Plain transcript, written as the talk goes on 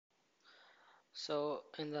So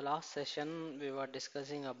in the last session we were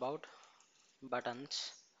discussing about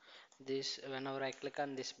buttons. This whenever I click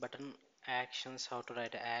on this button actions, how to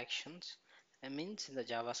write actions. It means in the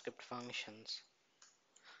JavaScript functions.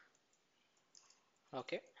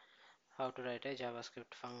 Okay, how to write a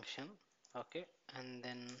JavaScript function. Okay, and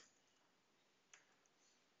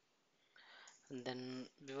then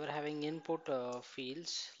we were having input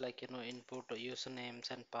fields like input usernames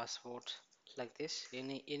and passwords like this.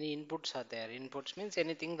 Any inputs are there. Inputs means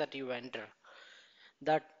anything that you enter.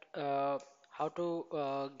 That how to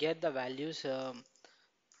get the values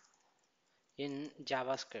in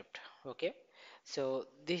JavaScript. Okay, so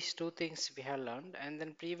these two things we have learned, and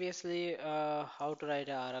then previously how to write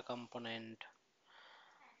a component.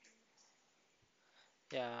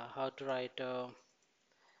 Yeah, how to write a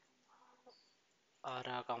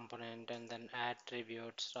component and then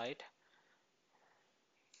attributes, right?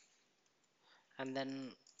 And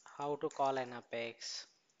then how to call an apex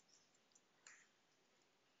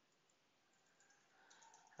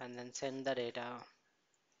and then send the data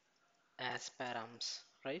as params,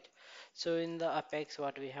 right? So in the apex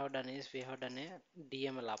what we have done is we have done a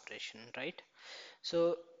DML operation, right?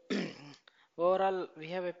 So overall we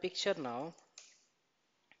have a picture now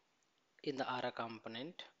in the ARA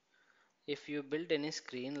component. If you build any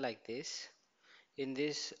screen like this, in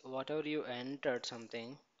this whatever you entered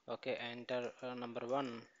something, okay, enter number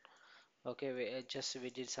one. Okay, we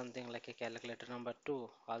did something like a calculator number two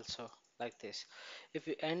also like this. If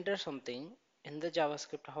you enter something in the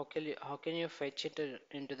JavaScript, how can you fetch it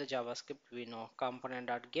into the JavaScript? We know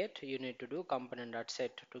component.get. You need to do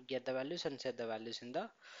component.set to get the values and set the values in the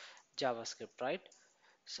JavaScript, right?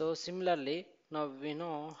 So similarly, now we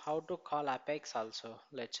know how to call Apex also.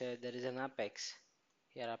 Let's say there is an Apex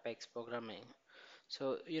here, Apex programming.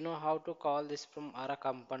 So you know how to call this from ARA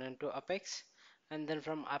component to Apex, and then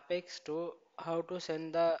from Apex to how to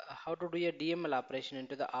do a DML operation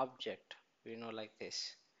into the object. We know like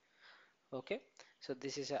this. Okay, so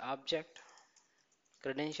this is a object,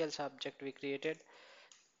 credentials object we created.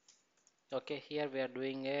 Okay, here we are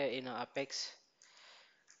doing a Apex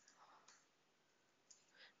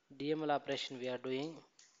DML operation we are doing,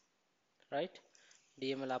 right?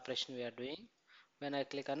 DML operation we are doing. When I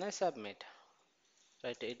click on a submit,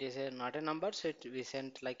 right, it is not a number, so we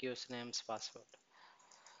sent like usernames,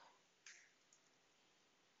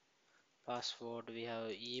 password, we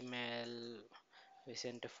have email, we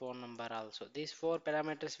sent a phone number also. These four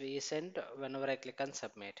parameters we sent whenever I click on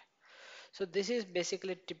submit. So this is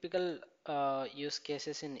basically typical use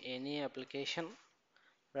cases in any application,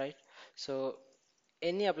 right? So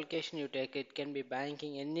any application you take, it can be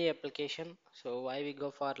banking, any application. So why we go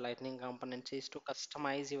for lightning components is to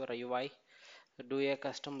customize your UI, do a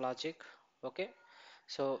custom logic. Okay,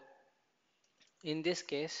 so in this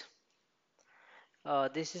case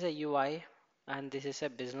this is a UI and this is a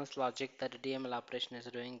business logic that a DML operation is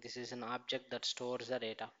doing. This is an object that stores the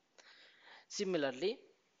data. Similarly,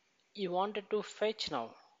 you wanted to fetch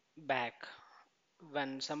now back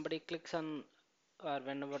when somebody clicks on, or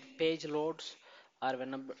whenever page loads, or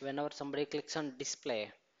whenever somebody clicks on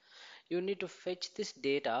display, you need to fetch this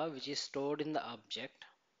data which is stored in the object.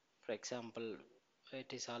 For example,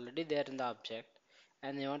 it is already there in the object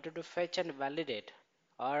and you wanted to fetch and validate,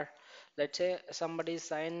 or let's say somebody is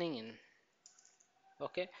signing in,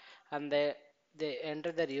 okay, and they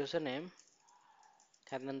enter their username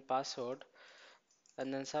and then password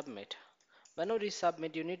and then submit. Whenever you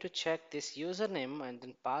submit, you need to check this username and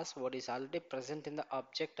then password is already present in the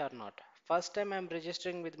object or not. First time I'm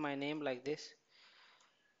registering with my name like this,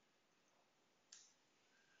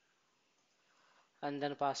 and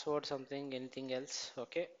then password something, anything else,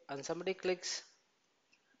 okay, and somebody clicks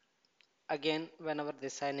again whenever they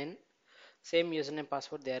sign in, same username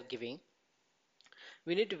password they are giving.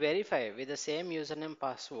 We need to verify with the same username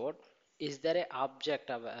password, is there a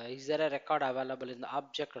is there a record available in the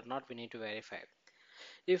object or not. We need to verify.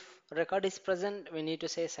 If record is present, we need to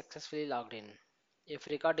say successfully logged in. If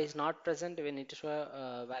record is not present, we need to show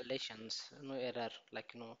validations, no error,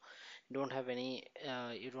 like you don't have any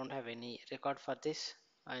record for this,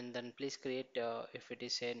 and then please create if it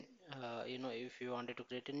is an if you wanted to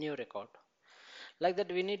create a new record like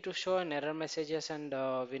that, we need to show an error messages, and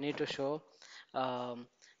we need to show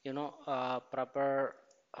proper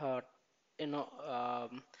uh, you know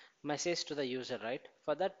message to the user, right?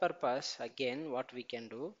 For that purpose, again, what we can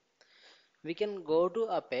do, we can go to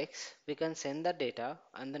Apex, we can send the data,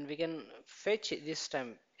 and then we can fetch this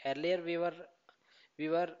time. Earlier we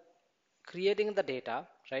were creating the data,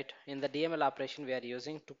 right? In the DML operation we are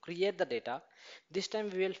using to create the data. This time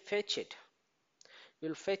we will fetch it.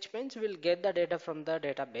 We'll fetch means we'll get the data from the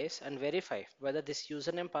database and verify whether this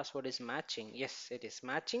username password is matching. Yes, it is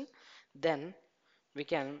matching. Then we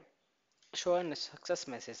can show a success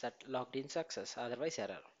message that logged in success, otherwise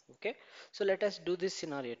error. Okay, so let us do this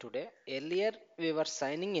scenario today. Earlier we were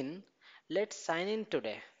signing in. Let's sign in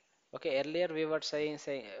today. Okay, earlier we were saying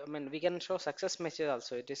I mean we can show success message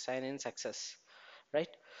also. It is sign in success, right?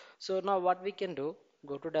 So now what we can do,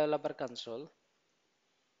 go to developer console.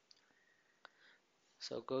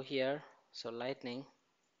 So go here, so lightning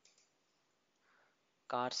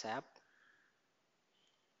cars app.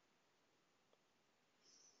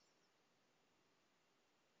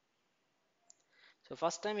 So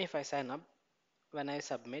first time if I sign up, when I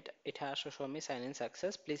submit, it has to show me sign in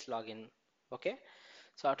success, please log in. Okay,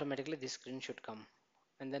 so automatically this screen should come,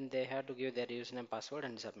 and then they have to give their username password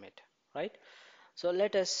and submit, right? So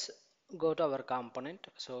let us go to our component,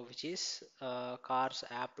 so which is cars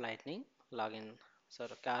app lightning login. So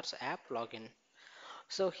the cars app login.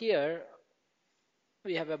 So here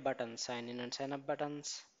we have a button, sign in and sign up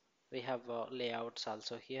buttons. We have layouts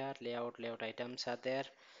also here, layout items are there,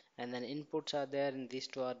 and then inputs are there, and these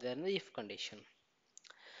two are there in the if condition.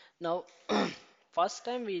 Now first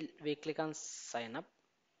time we click on sign up,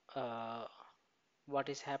 uh, what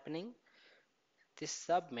is happening, this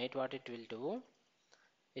submit, what it will do,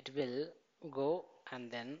 it will go, and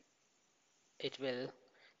then it will,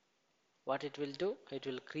 what it will do, it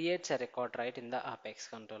will create a record right in the apex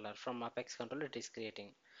controller. From apex controller it is creating.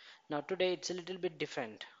 Now today it's a little bit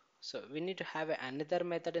different, so we need to have another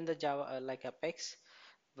method in the java, like apex.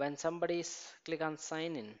 When somebody is click on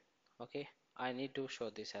sign in, okay, I need to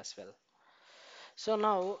show this as well. So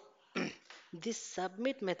now this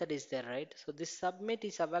submit method is there, right? So this submit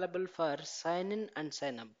is available for sign in and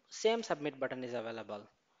sign up. Same submit button is available.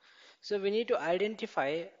 So we need to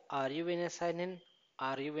identify, are you in a sign in,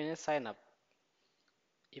 are you in a sign up?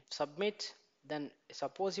 If submit, then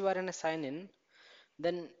suppose you are in a sign in,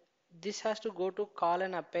 then this has to go to call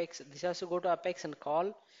an apex, this has to go to apex and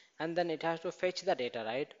call, and then it has to fetch the data,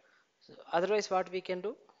 right? So otherwise what we can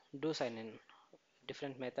do sign in,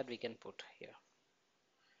 different method we can put here.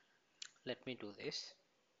 Let me do this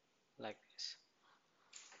like this.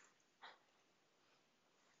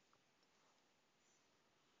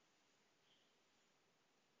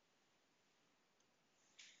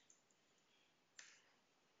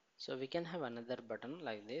 So we can have another button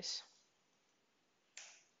like this.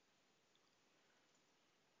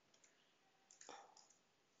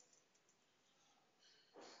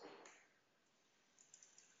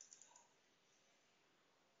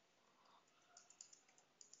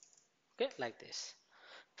 Okay, like this.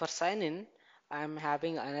 For sign in, I am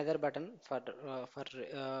having another button for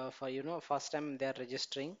first time they are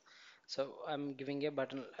registering, so I'm giving a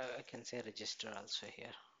button, I can say register also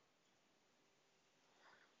here.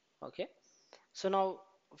 Okay, so now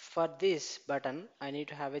for this button I need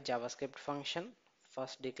to have a JavaScript function.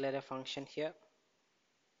 First declare a function here.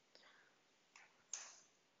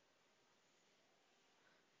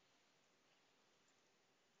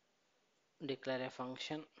 Declare a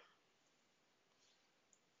function.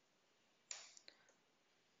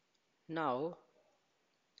 Now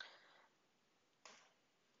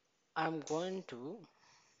I'm going to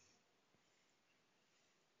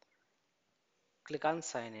click on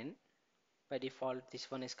sign in. By default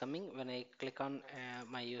this one is coming. When I click on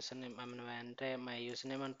my username, I mean when I enter my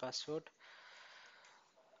username and password,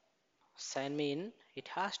 sign me in, it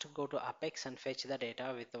has to go to apex and fetch the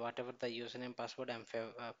data with whatever the username password I'm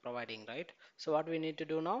providing, right? So what we need to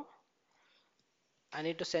do now, I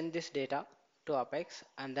need to send this data to apex,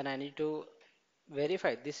 and then I need to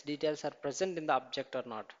verify these details are present in the object or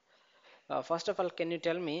not. First of all, can you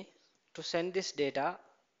tell me, to send this data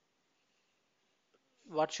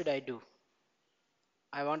what should I do?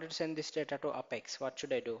 I wanted to send this data to apex, what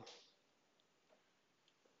should I do?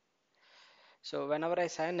 So whenever I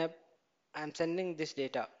sign up, I'm sending this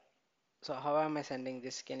data. So how am I sending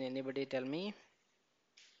this? Can anybody tell me?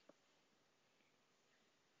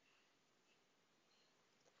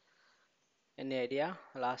 Any idea?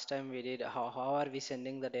 Last time we did, how are we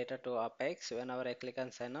sending the data to Apex whenever I click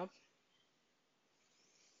on sign up?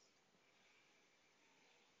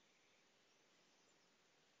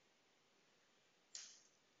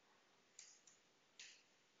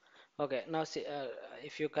 Okay, now see,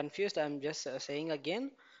 if you're confused, I'm just saying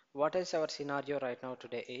again, what is our scenario right now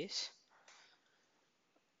today is,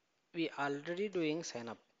 we already doing sign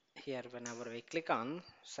up. Here whenever we click on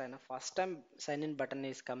sign up, first time sign in button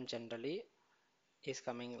is come generally, is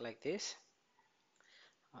coming like this.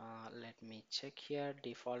 Let me check here,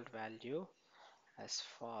 default value as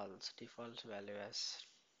false, default value as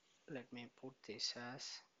let me put this as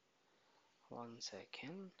 1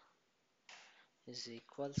 second is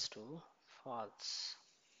equals to false.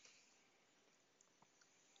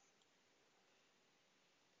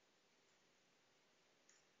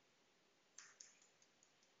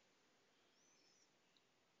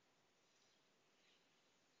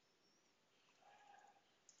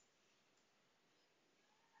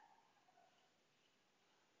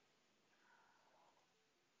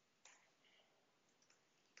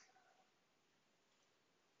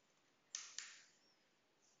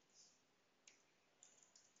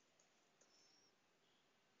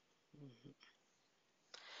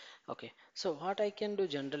 Okay, so what I can do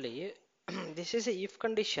generally, this is a if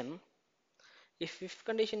condition. If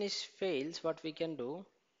condition is fails, what we can do,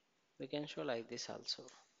 we can show like this also.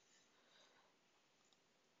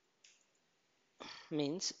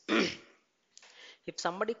 Means if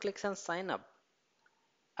somebody clicks on sign up,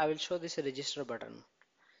 I will show this register button.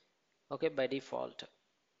 Okay, by default,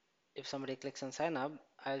 if somebody clicks on sign up,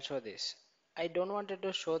 I'll show this. I don't want it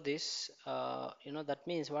to show this. That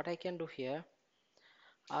means what I can do here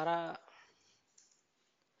are a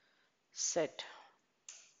set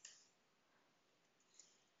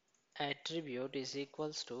attribute is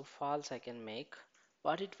equals to false. I can make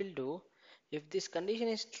what it will do. If this condition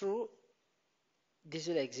is true, this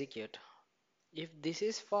will execute. If this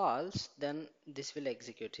is false, then this will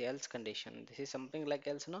execute else condition. This is something like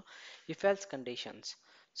else, no, if else conditions.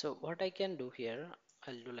 So what I can do here,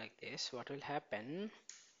 I'll do like this. What will happen,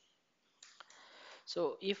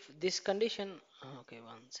 so if this condition, okay,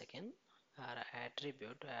 1 second, our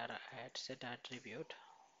attribute, our at set attribute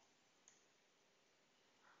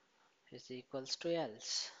is equals to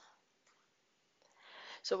else.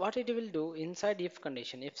 So what it will do inside if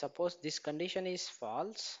condition, if suppose this condition is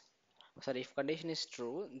false, sorry, if condition is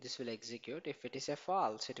true, this will execute. If it is a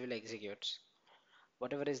false, it will execute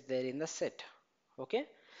whatever is there in the set. Okay,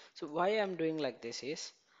 so why I'm doing like this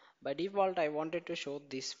is, by default I wanted to show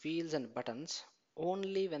these fields and buttons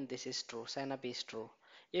only when this is true, sign up is true.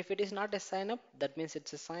 If it is not a sign up, that means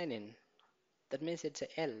it's a sign in, that means it's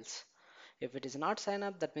a else. If it is not sign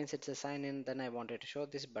up, that means it's a sign in. Then I wanted to show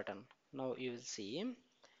this button. Now you will see,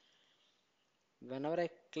 whenever I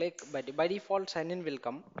click, by default sign in will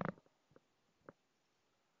come.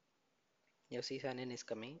 You see sign in is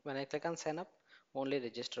coming. When I click on sign up, only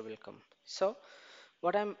register will come. So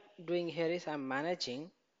what I'm doing here is I'm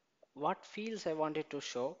managing what fields I wanted to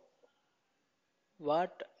show,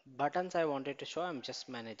 what buttons I wanted to show. I'm just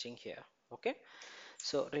managing here. Okay,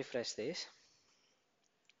 so refresh this.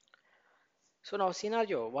 So now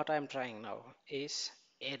scenario, what I'm trying now is,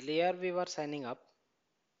 earlier we were signing up,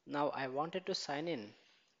 now I wanted to sign in.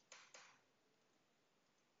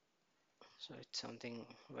 So it's something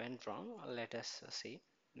went wrong. Let us see.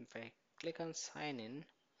 If I click on sign in,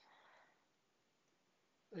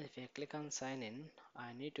 if I click on sign in,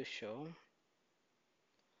 I need to show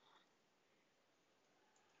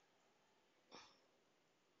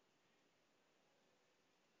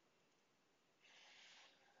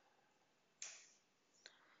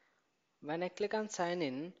when I click on sign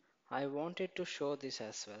in, I wanted to show this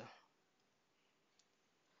as well,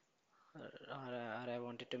 or I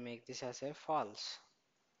wanted to make this as a false.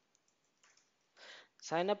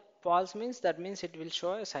 Sign up false means, that means it will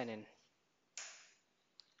show a sign in.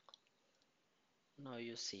 Now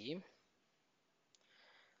you see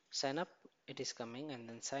sign up, it is coming, and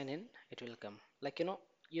then sign in, it will come. Like,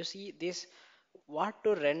 you see this, what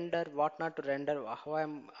to render, what not to render, how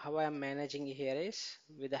I'm managing here is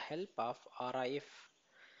with the help of RIF.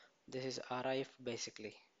 This is RIF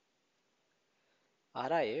basically.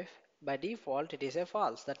 RIF by default it is a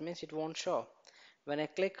false, that means it won't show. When I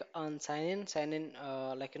click on sign in,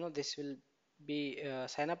 this will be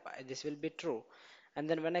sign up, this will be true. And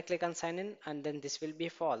then when I click on sign in, and then this will be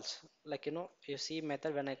false. Like, you see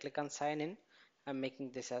method, when I click on sign in, I'm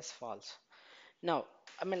making this as false. Now,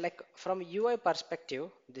 I mean, like, from UI perspective,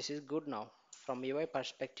 this is good now. From UI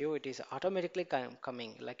perspective, it is automatically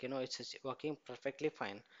coming, like, it's working perfectly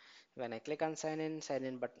fine. When I click on sign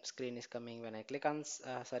in button screen is coming. When I click on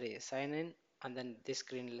sorry, sign in, and then this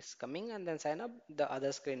screen is coming, and then sign up, the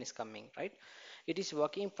other screen is coming, right? It is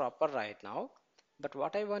working proper right now. But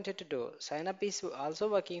what I wanted to do, sign up is also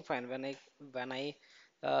working fine. When I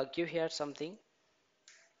give here something,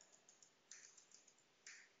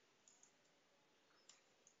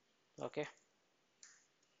 okay.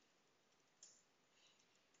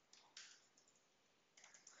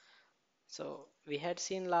 So we had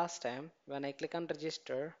seen last time, when I click on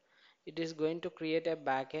register, it is going to create a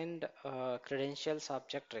backend credentials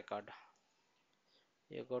object record.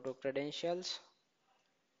 You go to credentials,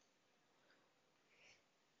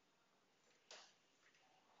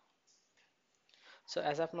 So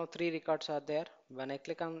as of now, three records are there. When I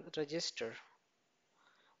click on register,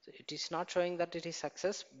 so it is not showing that it is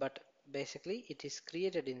success, but basically it is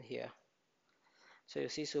created in here. So you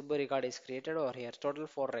see Subbu record is created over here, total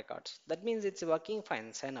 4 records. That means it's working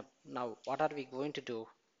fine. Sign up. Now what are we going to do?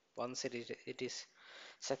 Once it is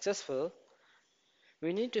successful,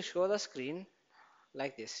 we need to show the screen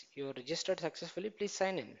like this. You registered successfully, please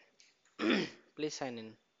sign in. Please sign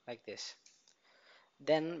in like this.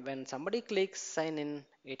 Then when somebody clicks sign in,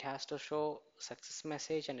 it has to show success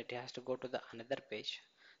message and it has to go to the another page.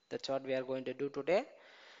 That's what we are going to do today.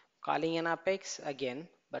 Calling an Apex again,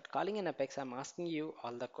 but calling an Apex, I'm asking you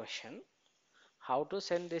all the question, how to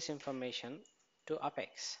send this information to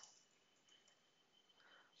Apex.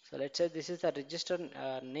 So let's say this is the registered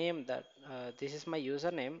name that this is my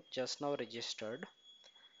username just now registered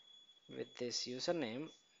with this username.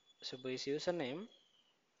 So this username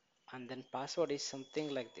and then password is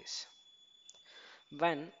something like this.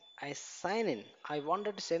 When I sign in, I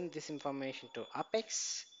wanted to send this information to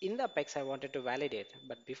Apex. In the Apex, I wanted to validate,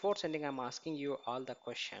 but before sending, I'm asking you all the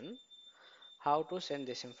question, how to send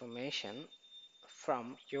this information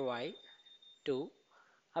from UI to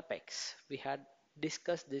Apex. We had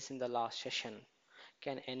discussed this in the last session.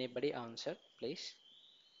 Can anybody answer, please?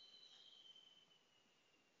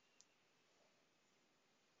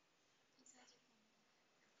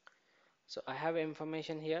 So I have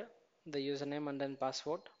information here, the username and then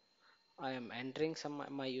password. I am entering some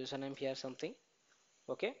my username here something.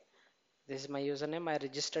 Okay, this is my username. I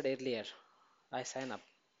registered earlier. I sign up.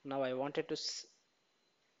 Now I wanted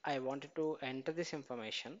to enter this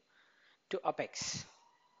information to Apex.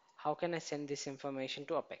 How can I send this information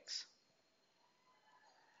to Apex?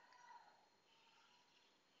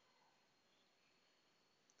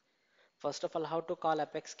 First of all, how to call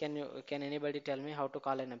Apex? Can anybody tell me how to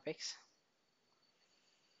call an Apex?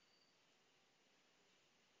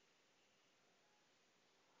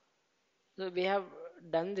 So we have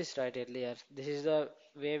done this right earlier. This is the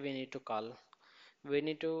way we need to call. We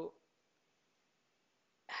need to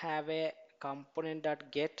have a component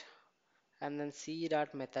dot get and then c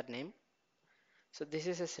dot method name. So this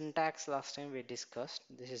is a syntax last time we discussed.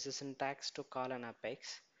 This is the syntax to call an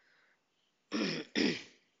Apex.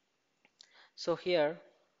 So here,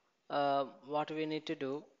 what we need to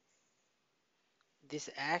do, this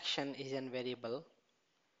action is a variable.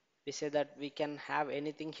 We say that we can have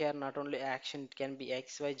anything here, not only action, it can be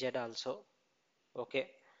x, y, z also. Okay,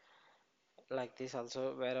 like this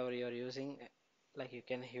also, wherever you are using, like you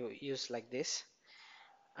can use like this.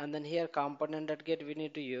 And then here component that get we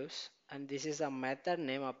need to use, and this is a method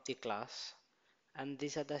name of the class, and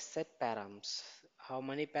these are the set params. How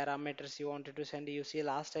many parameters you wanted to send? You see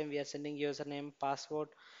last time we are sending username, password,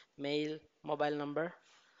 mail, mobile number,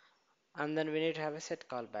 and then we need to have a set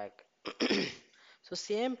callback. So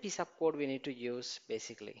same piece of code we need to use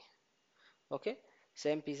basically. Okay,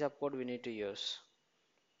 same piece of code we need to use.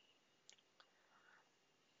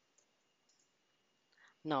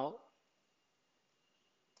 Now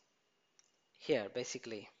here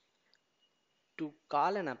basically, to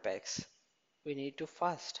call an Apex, we need to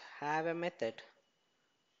first have a method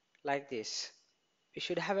like this. We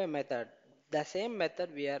should have a method, the same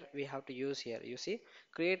method we have to use here. You see,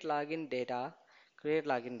 create login data, create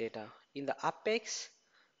login data. In the Apex,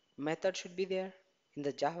 method should be there. In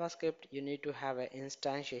the JavaScript, you need to have an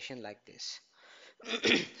instantiation like this.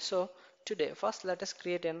 So today, first let us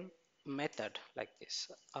create a method like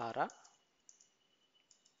this. Ara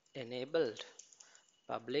enabled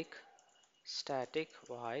public static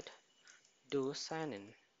void do sign in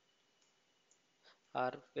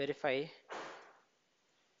or verify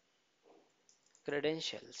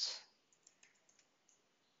credentials.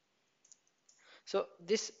 So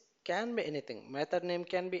this can be anything. Method name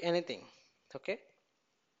can be anything. Okay.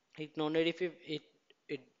 It no need if you,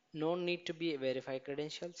 it no need to be verify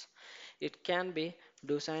credentials. It can be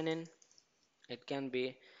do sign in. It can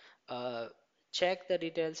be check the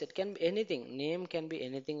details. It can be anything. Name can be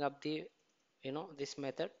anything of the this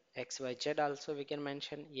method. XYZ also we can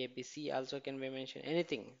mention. ABC also can be mentioned.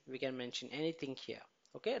 Anything we can mention anything here.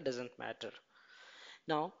 Okay, it doesn't matter.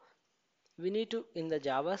 Now we need to, in the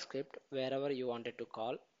JavaScript, wherever you wanted to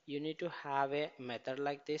call, you need to have a method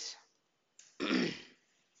like this.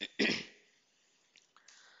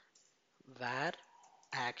 Where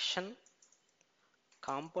action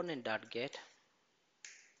component dot get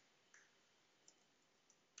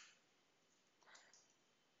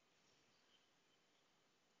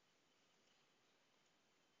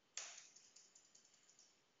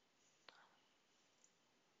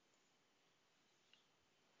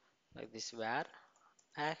like this, where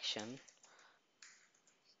action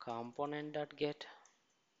component dot get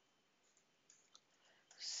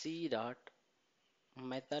c dot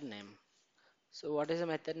method name. So what is the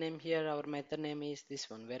method name here? Our method name is this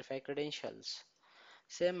one, verify credentials.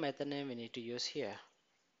 Same method name we need to use here.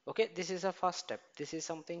 Okay, this is a first step. This is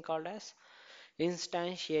something called as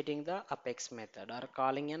instantiating the apex method or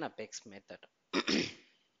calling an apex method.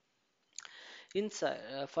 Inside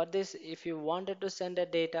for this, if you wanted to send a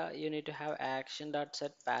data, you need to have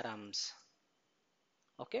action.set params.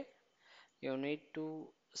 Okay, you need to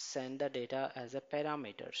send the data as a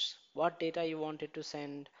parameters. What data you wanted to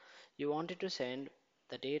send? You wanted to send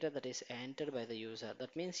the data that is entered by the user.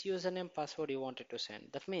 That means username, password you wanted to send.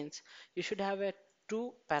 That means you should have a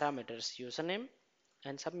two parameters, username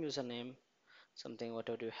and some username, something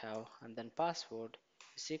whatever you have, and then password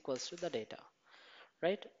is equals to the data,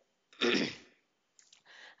 right?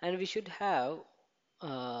 And we should have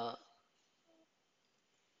uh,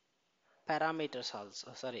 parameters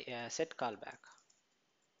also, sorry, set callback.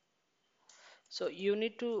 So you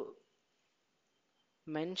need to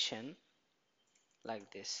mention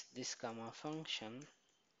like this comma function.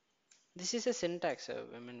 This is a syntax,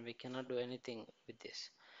 I mean we cannot do anything with this.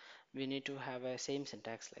 We need to have a same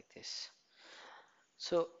syntax like this.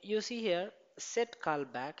 So you see here, set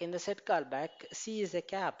callback. In the set callback, c is a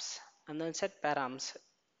caps, and then set params,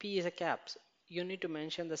 p is a caps. You need to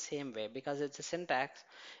mention the same way because it's a syntax.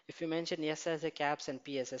 If you mention s as a caps and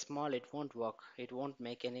p as a small, it won't work. It won't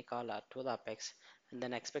make any call out to the apex, and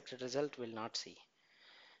then expected result will not see.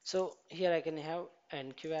 So here I can have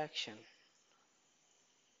enqueue action.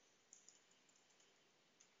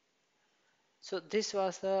 So this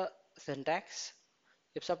was the syntax.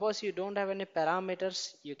 If suppose you don't have any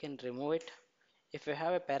parameters, you can remove it. If you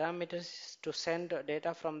have a parameters to send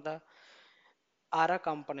data from the ARA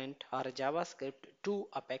component or a JavaScript to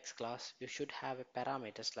Apex class, you should have a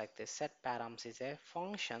parameters like this. Set params is a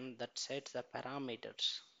function that sets the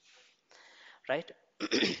parameters, right?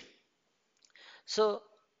 So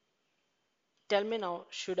tell me now,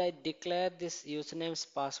 should I declare this username's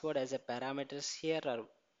password as a parameters here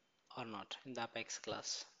or not in the Apex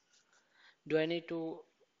class? Do I need to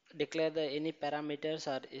declare the any parameters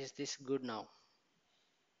or is this good now?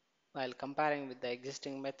 While comparing with the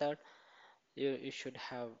existing method, you should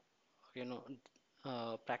have you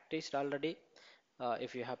know practiced already.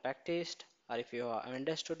 If you have practiced or if you have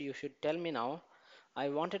understood, you should tell me now. I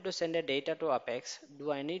wanted to send a data to Apex.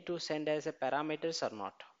 Do I need to send as a parameters or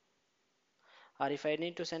not? Or if I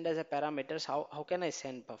need to send as a parameters, how can I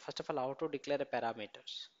send? First of all, how to declare a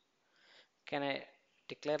parameters? Can I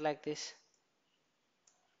declare like this?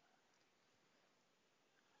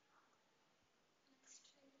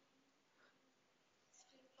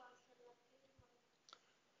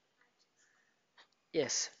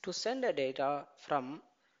 Yes, to send a data from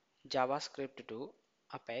JavaScript to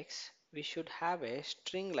Apex, we should have a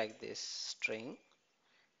string like this string,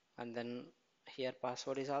 and then here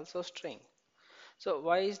password is also string. So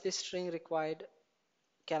why is this string required?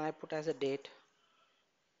 Can I put as a date?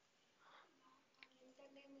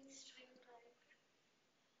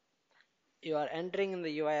 You are entering in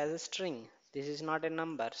the UI as a string. This is not a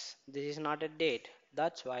numbers. This is not a date.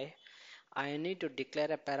 That's why I need to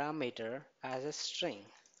declare a parameter as a string.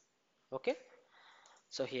 Okay.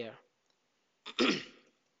 So here,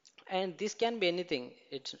 and this can be anything.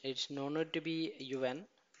 It's no need to be UN.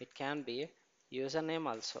 It can be username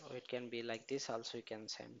also. It can be like this also. You can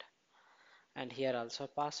send, and here also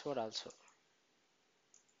password also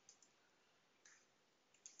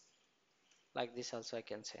like this also I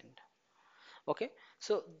can send. Okay,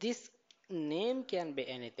 so this name can be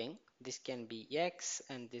anything. This can be X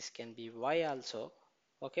and this can be Y also.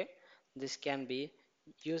 Okay, this can be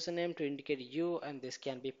username to indicate you and this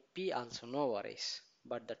can be P also, no worries,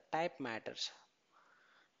 but the type matters.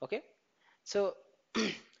 Okay, so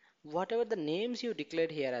whatever the names you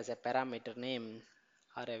declared here as a parameter name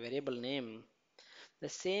or a variable name, the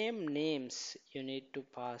same names you need to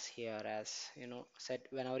pass here as set.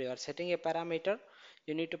 Whenever you are setting a parameter,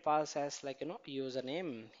 you need to pass as like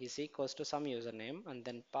username is equals to some username and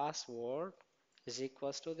then password is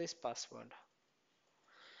equals to this password.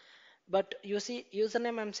 But you see,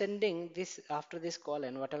 username I'm sending this after this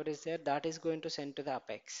colon, whatever is there, that is going to send to the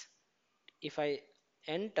Apex. If I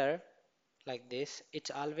enter like this, it's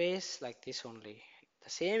always like this only, the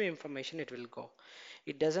same information it will go.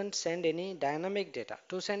 It doesn't send any dynamic data.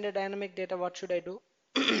 To send a dynamic data, what should I do?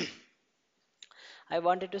 I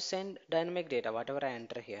wanted to send dynamic data, whatever I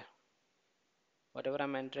enter here, whatever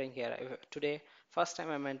I'm entering here. Today first time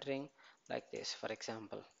I'm entering like this for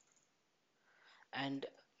example, and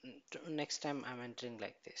next time I'm entering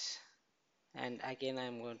like this, and again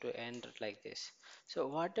I'm going to enter like this. So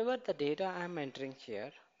whatever the data I'm entering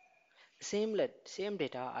here, Same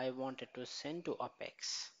data I wanted to send to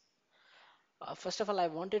Apex. First of all, I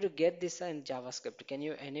wanted to get this in JavaScript. Can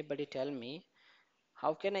you anybody tell me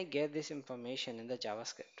how can I get this information in the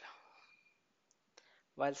JavaScript?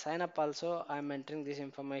 While sign up also, I'm entering this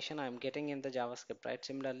information I'm getting in the JavaScript, right?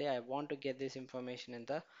 Similarly, I want to get this information in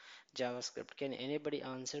the JavaScript. Can anybody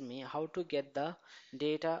answer me how to get the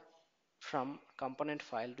data from component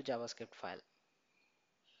file to JavaScript file?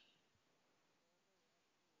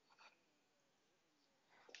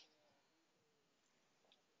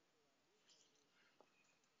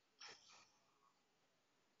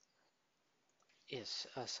 Yes,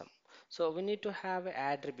 awesome. So we need to have a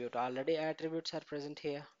attribute. Already attributes are present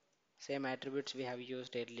here. Same attributes we have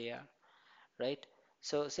used earlier, right?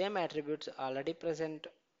 So same attributes already present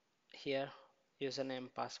here. Username,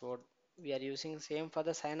 password. We are using same for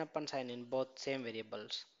the sign up and sign in, both same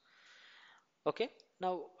variables. Okay.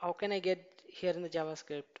 Now how can I get here in the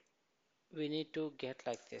JavaScript? We need to get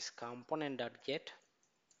like this component dot get,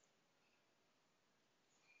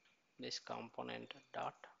 this component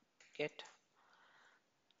dot get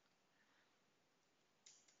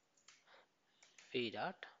v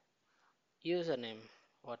dot username,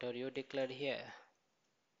 whatever you declared here,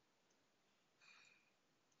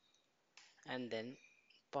 and then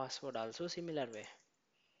password also similar way.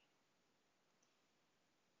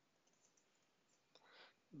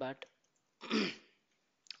 But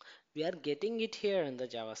we are getting it here in the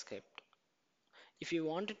JavaScript. If you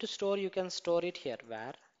wanted to store, you can store it here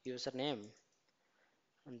where username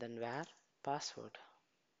and then where password.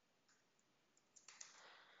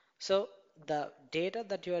 So the data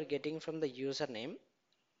that you are getting from the username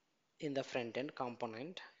in the front end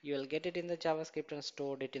component, you will get it in the JavaScript and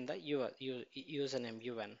stored it in the username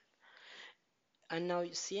UN. And now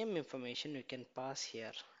same information you can pass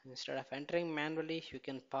here. Instead of entering manually, you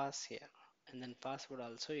can pass here, and then password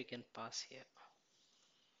also you can pass here.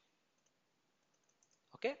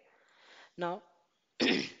 Okay. Now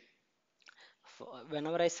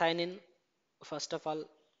whenever I sign in, first of all,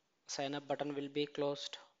 sign up button will be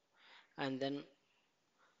closed, and then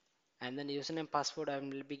username password I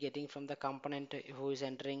will be getting from the component who is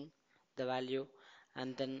entering the value,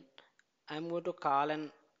 and then I'm going to call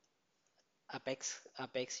an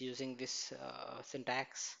apex using this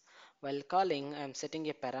syntax. While calling, I'm setting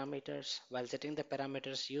a parameters. While setting the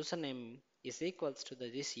parameters, username is equals to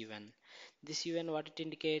this UN. This UN, what it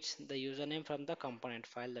indicates, the username from the component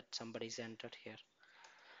file that somebody is entered here.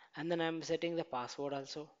 And then I'm setting the password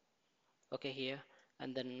also. Okay, here.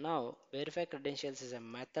 And then now verify credentials is a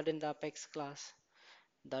method in the apex class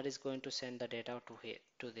that is going to send the data to here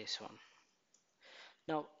to this one.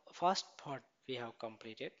 Now first part we have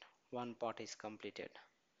completed. One part is completed.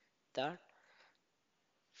 That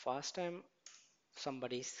first time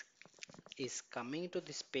somebody is coming to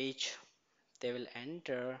this page, they will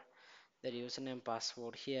enter their username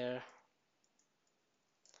password here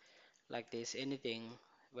like this, anything.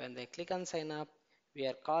 When they click on sign up, we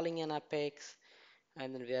are calling an apex,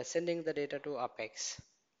 and then we are sending the data to apex.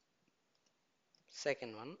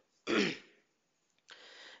 Second one,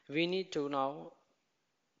 we need to now,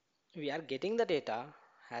 we are getting the data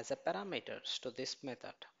as a parameters to this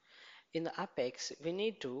method. In the apex, we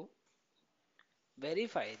need to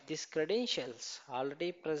verify these credentials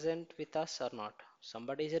already present with us or not.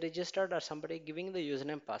 Somebody is registered or somebody giving the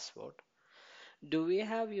username password. Do we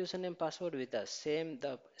have username password with us?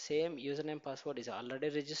 The same username password is already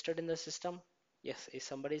registered in the system. Yes. If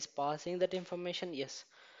somebody is passing that information, yes,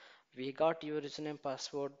 we got your username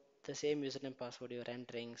password, the same username password you are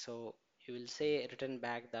entering. So you will say return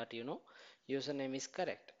back that username is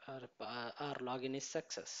correct, or our login is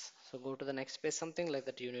success. So go to the next page, something like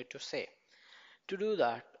that you need to say. To do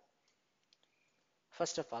that,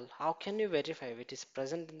 first of all, how can you verify if it is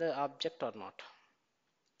present in the object or not?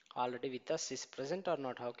 Already with us is present or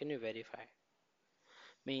not? How can you verify?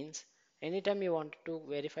 Means anytime you want to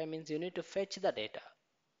verify means you need to fetch the data.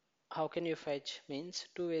 How can you fetch? Means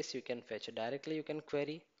two ways you can fetch. Directly you can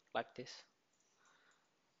query like this.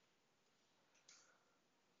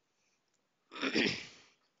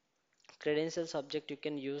 Credentials object you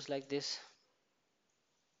can use like this.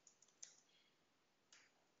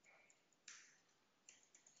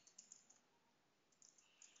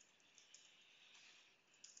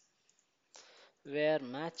 Where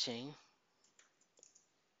matching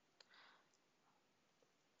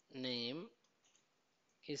name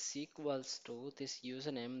is equals to this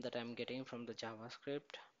username that I'm getting from the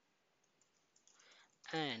JavaScript,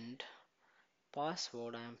 and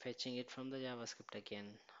password I am fetching it from the JavaScript again,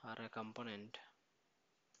 or a component.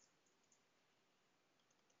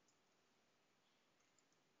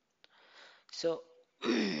 So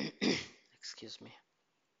excuse me.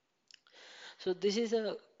 So this is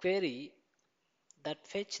a query that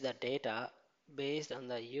fetch the data based on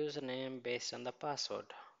the username, based on the password.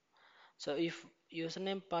 So if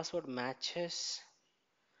username password matches,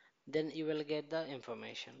 then you will get the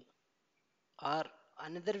information. Or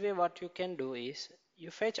another way what you can do is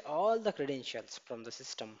you fetch all the credentials from the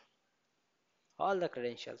system, all the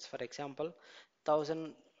credentials. For example,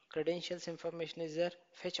 1000 credentials information is there,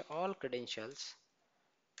 fetch all credentials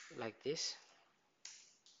like this,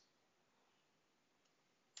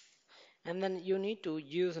 and then you need to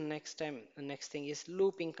use next time, the next thing is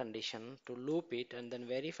looping condition to loop it and then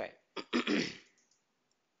verify.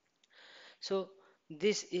 So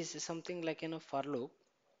this is something like for loop.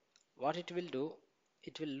 What it will do,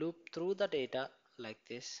 it will loop through the data like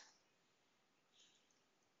this,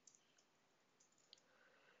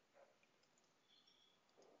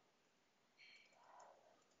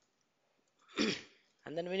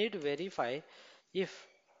 and then we need to verify if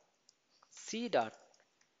c dot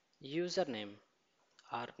username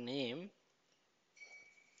or name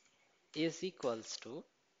is equals to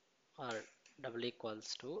or double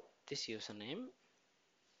equals to this username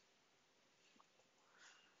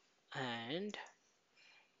and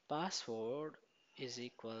password is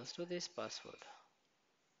equals to this password.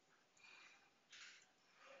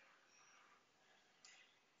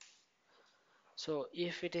 So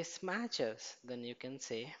if it is matches, then you can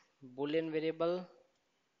say boolean variable,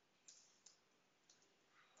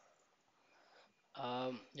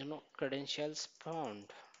 credentials found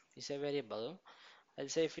is a variable. I'll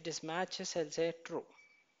say if it is matches, I'll say true,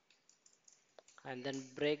 and then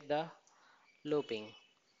break the looping.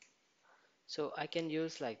 So I can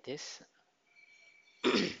use like this.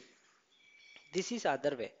 This is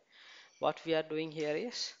other way. What we are doing here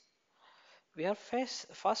is we are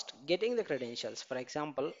first getting the credentials. For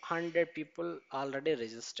example, 100 people already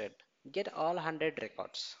registered. Get all 100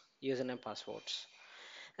 records, username, passwords,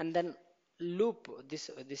 and then loop this.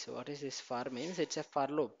 What is this for means? It's a for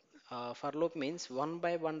loop. For loop means one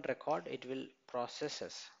by one record it will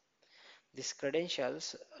processes these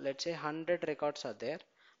credentials. Let's say 100 records are there,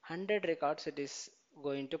 100 records it is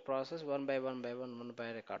going to process one by one by one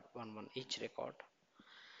by record, one each record.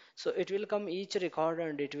 So it will come each record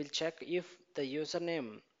and it will check if the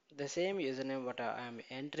username, the same username what I am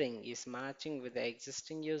entering is matching with the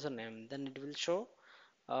existing username, then it will show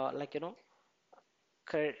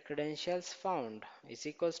credentials found is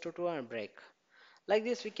equals to true and break. Like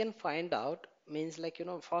this we can find out means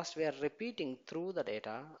first we are repeating through the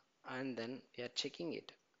data and then we are checking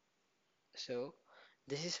it. So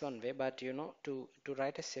this is one way, but to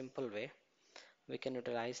write a simple way we can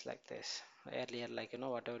utilize like this earlier,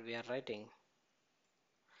 whatever we are writing.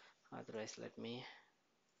 Otherwise let me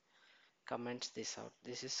comment this out.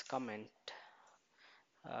 This is comment,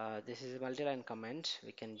 this is a multi-line comment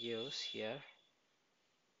we can use here.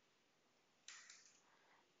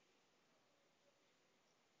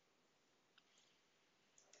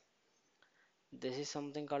 This is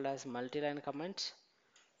something called as multi-line comments.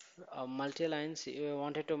 Multi-lines, you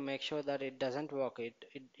wanted to make sure that it doesn't work,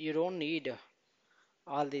 you don't need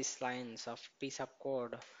all these lines of piece of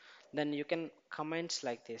code. Then you can comments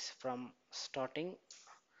like this from starting,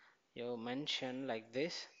 you mention like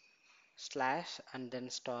this slash and then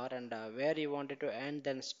star, and where you wanted to end,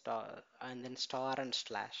 then star and then star and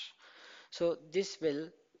slash. So this will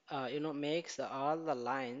makes all the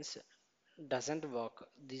lines doesn't work,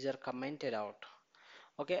 these are commented out.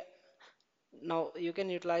 Okay, now you can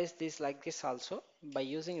utilize this like this also by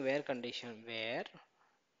using where condition, where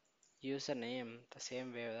username, the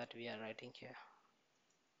same way that we are writing here.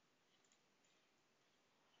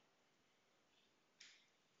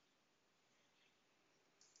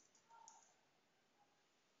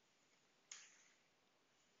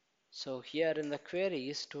 So here in the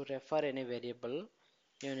queries to refer any variable,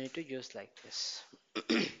 you need to use like this.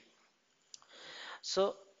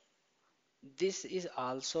 So this is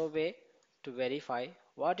also way to verify.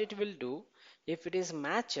 What it will do, if it is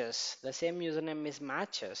matches, the same username is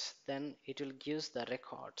matches, then it will gives the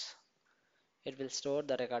records. It will store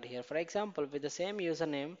the record here. For example, with the same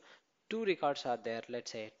username, two records are there.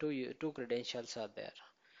 Let's say two credentials are there,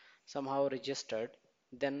 somehow registered.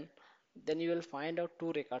 Then you will find out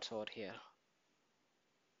two records over here.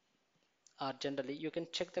 Or generally, you can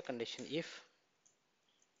check the condition if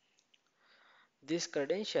this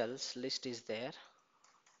credentials list is there,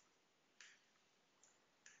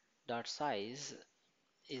 dot size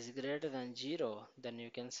is greater than 0, then you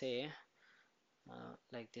can say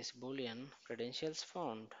like this boolean credentials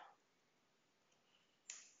found.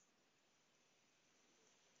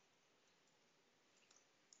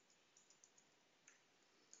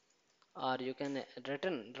 or you can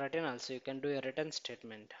return also, you can do a return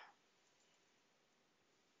statement,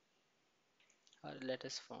 or let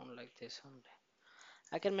us found like this only.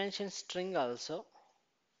 I can mention string also,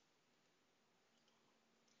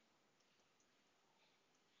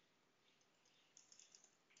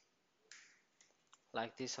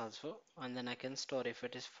 like this also, and then I can store if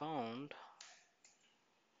it is found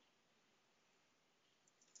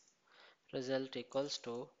result equals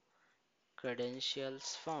to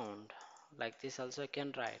credentials found, like this also I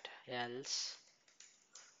can write, else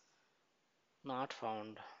not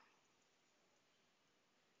found,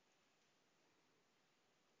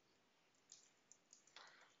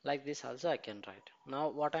 like this also I can write. Now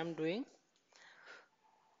what I'm doing,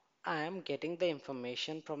 I am getting the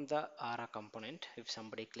information from the Aura component. If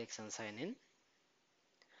somebody clicks on sign in,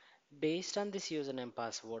 based on this username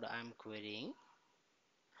password I'm querying.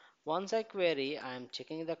 Once I query, I am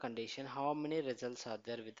checking the condition how many results are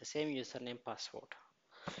there with the same username password.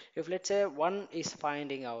 If let's say one is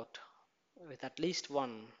finding out with at least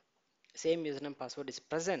one same username password is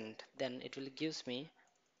present, then it will gives me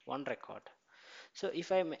one record. So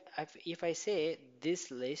if I say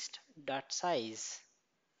this list dot size,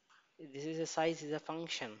 this is a size is a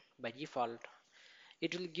function by default,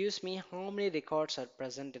 it will gives me how many records are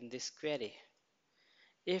present in this query.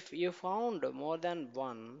 If you found more than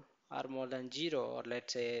one or more than zero, or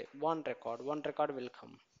let's say one record will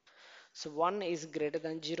come. So one is greater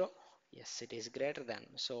than zero. Yes, it is greater than.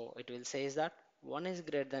 So it will say is that one is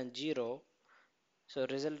greater than zero. So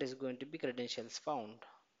result is going to be credentials found.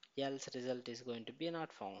 Else result is going to be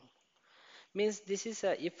not found. Means this is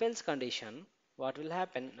a if else condition. What will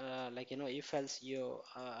happen? If else you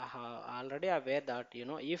already aware that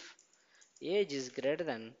if age is greater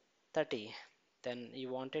than 30, then you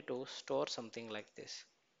wanted to store something like this.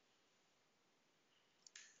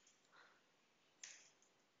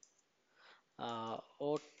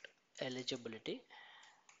 Vote eligibility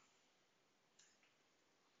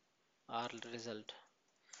or result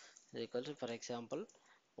is equal to, for example,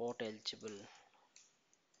 vote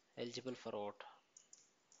eligible for vote.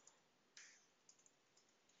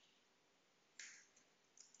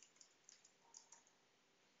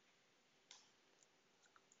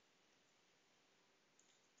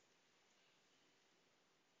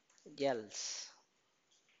 Else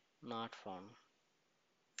not found.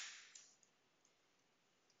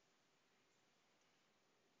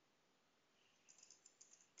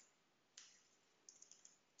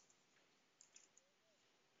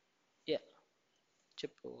 Yeah,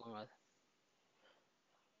 చెప్పు.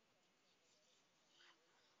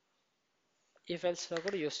 if else లో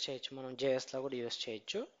కూడా use చేయొచ్చు, మనం JS లో కూడా use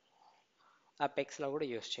చేయొచ్చు, apex లో కూడా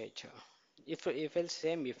యూస్ చేయొచ్చు. if else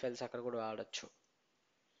same if else అక్కడ కూడా వాడచ్చు.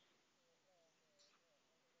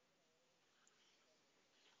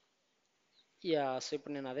 సో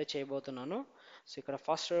ఇప్పుడు నేను అదే చేయబోతున్నాను. సో ఇక్కడ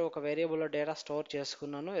ఫస్ట్ ఒక వేరియబుల్లో డేటా స్టోర్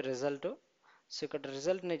చేసుకున్నాను రిజల్ట్. సో ఇక్కడ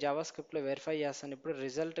రిజల్ట్ని జావా స్క్రిప్ట్లో వెరిఫై చేస్తాను. ఇప్పుడు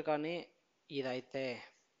రిజల్ట్ కానీ ఇదైతే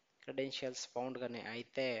క్రెడెన్షియల్స్ ఫౌండ్ కానీ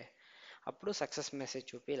అయితే అప్పుడు సక్సెస్ మెసేజ్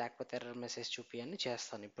చూపి లేకపోతే ఎర్రర్ మెసేజ్ చూపి అని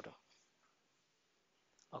చేస్తాను ఇప్పుడు.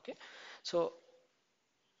 Okay, so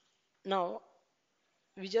now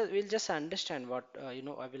we'll just understand what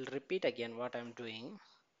I will repeat again what I'm doing.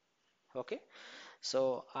 Okay, so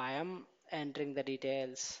I am entering the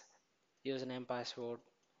details, username, password.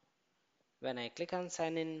 When I click on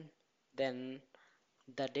sign in, then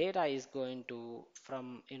the data is going to from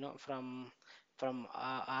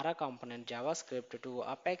Ara component JavaScript to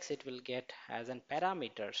Apex. It will get as an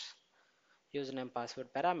parameters, username, password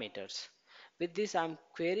parameters. With this I'm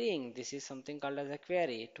querying, this is something called as a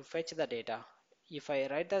query to fetch the data. If I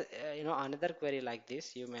write the another query like this,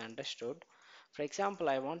 you may understood. For example,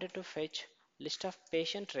 I wanted to fetch list of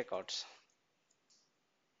patient records.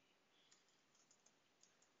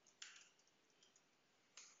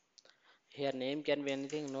 Here name can be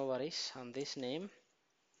anything, no worries. On this name,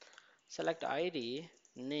 select ID,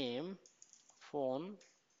 name, phone,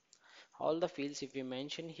 all the fields. If you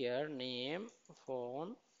mention here name,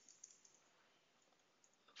 phone,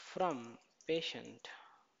 from patient,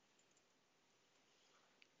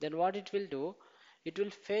 then what it will do, it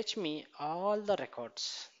will fetch me all the records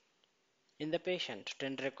in the patient,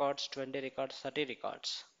 10 records, 20 records, 30 records.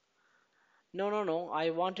 No, I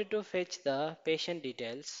wanted to fetch the patient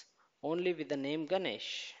details only with the name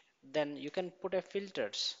Ganesh. Then you can put a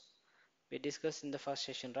filters. We discussed in the first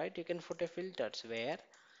session, right? You can put a filters where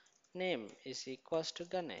name is equals to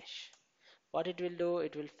Ganesh. What it will do,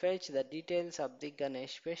 it will fetch the details of the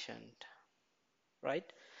Ganesh patient, right?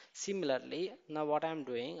 Similarly, now what I'm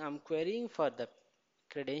doing, I'm querying for the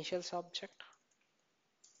credentials object.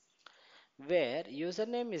 where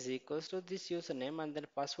username is equals to this username and then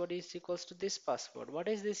password is equals to this password. What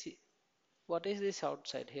is this? What is this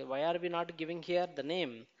outside here? Why are we not giving here the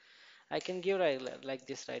name? I can give like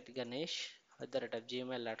this, right? Ganesh at the rate of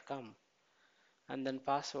gmail.com, and then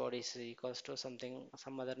password is equals to something,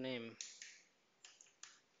 some other name,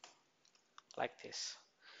 like this.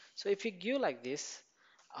 So if you give like this,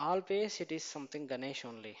 always it is something Ganesh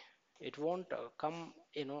only. It won't come,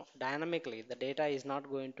 dynamically. The data is not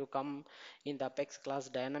going to come in the Apex class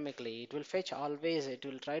dynamically. It will fetch always. It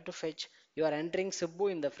will try to fetch. You are entering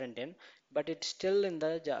Subbu in the front end, but it's still in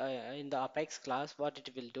the Apex class. What it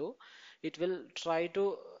will do, it will try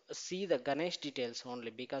to see the Ganesh details only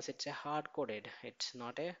because it's a hard coded. It's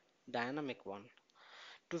not a dynamic one.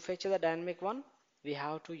 To fetch the dynamic one, we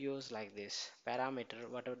have to use like this parameter,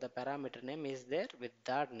 whatever the parameter name is there with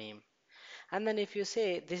that name. And then if you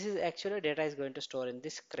say this is actually data is going to store in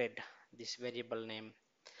this cred, this variable name.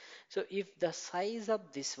 So if the size of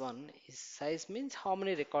this one is, size means how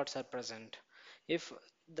many records are present. If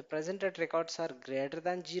the presented records are greater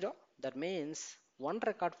than 0, that means one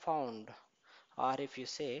record found. Or if you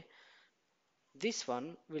say this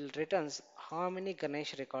one will returns how many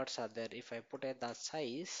Ganesh records are there. If I put at that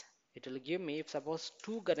size, it will give me, if suppose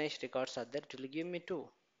 2 Ganesh records are there, it will give me 2.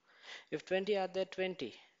 If 20 are there,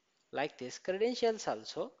 20. Like this. Credentials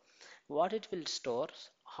also, what it will store,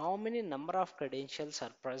 how many number of credentials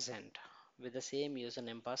are present with the same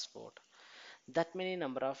username password. That many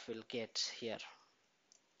number of will get here.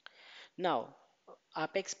 Now,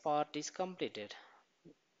 Apex part is completed.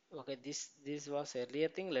 Okay, this was earlier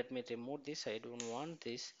thing. Let me remove this. I don't want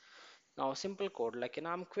this. Now simple code, like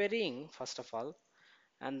I'm querying first of all,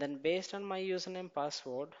 and then based on my username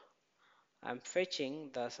password, I'm fetching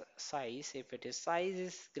the size. If it is size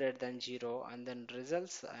is greater than 0, and then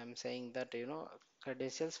results, I'm saying that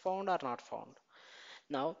credentials found or not found.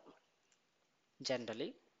 Now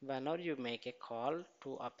generally, whenever you make a call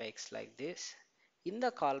to Apex like this, in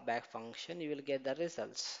the callback function you will get the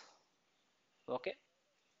results. Okay,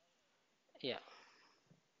 yeah.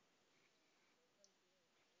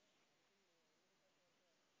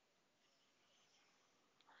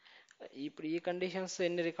 ఇప్పుడు ఈ conditions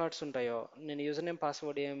ఎన్ని records ఉంటాయో, నేను user name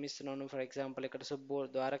password ఏమి ఇస్తున్నాను, for example ఇక్కడ సుబ్బు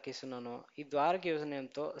ద్వారకి ఇస్తున్నాను. ఈ ద్వారకి యూజర్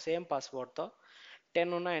నేమ్తో సేమ్ పాస్వర్డ్తో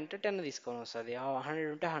 10 ఉన్నాయంటే 10 తీసుకొని వస్తుంది. 100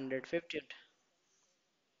 ఉంటే 100, 50 ఉంటే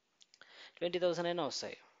 20,000 అయినా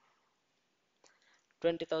వస్తాయి.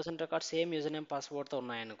 20,000 records same user name పాస్వర్డ్తో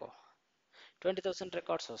ఉన్నాయనుకో, 20,000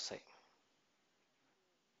 records వస్తాయి.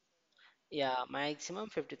 Yeah, maximum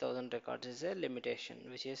 50,000 records is a limitation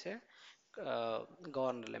which is a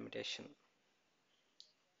governor limitation.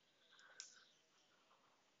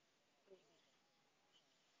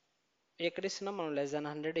 ఎక్కడ ఇస్తున్నాం మనం లెస్ దాన్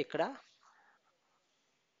 100, ఇక్కడ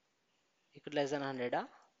less than 100.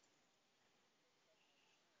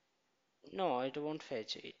 No, it won't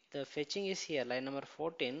fetch. The fetching is here, line number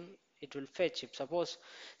 14. It will fetch. If suppose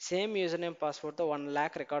same username password తో 1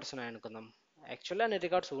 lakh records ఉన్నాయనుకుందాం. Actually అన్ని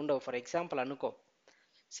records ఉండవు. For example అనుకో,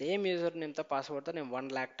 same user నేమ్తో పాస్వర్డ్తో నేను 1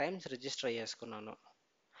 lakh times register చేసుకున్నాను.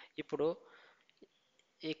 ఇప్పుడు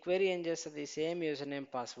ఈ query ఏం చేస్తుంది, same user name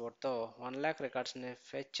పాస్వర్డ్తో 1 lakh రికార్డ్స్ని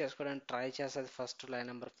fetch చేసుకోవడానికి ట్రై చేస్తుంది first line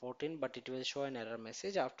number 14, but it will show an error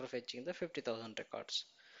message after fetching the 50,000 records.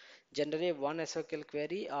 Generally, one SQL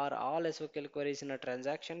query or all SQL queries in a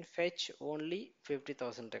transaction fetch only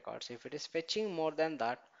 50,000 records. If it is fetching more than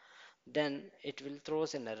that, then it will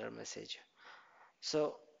throws an error message. So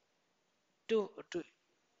to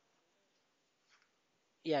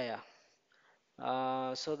yeah, yeah.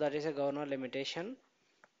 So that is a governor limitation.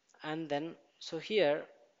 And then so here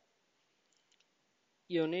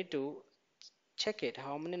you need to check it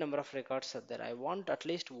how many number of records are there. I want at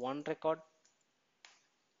least one record.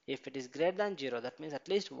 If it is greater than 0, that means at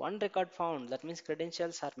least one record found. That means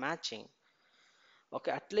credentials are matching.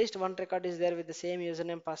 Okay, at least one record is there with the same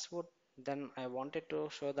username password. Then I wanted to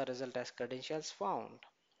show the result as credentials found.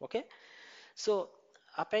 Okay, so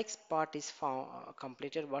Apex part is found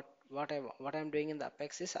completed. What I'm doing in the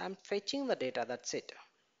Apex is I'm fetching the data. That's it.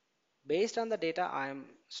 Based on the data, I am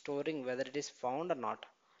storing whether it is found or not.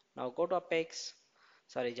 Now go to Apex,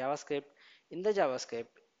 sorry, JavaScript. In the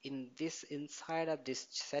JavaScript, inside of this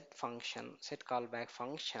set function, set callback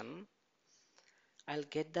function, I'll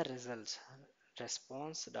get the results.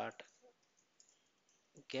 Response dot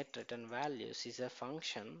get return values is a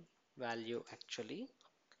function. Value actually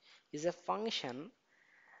is a function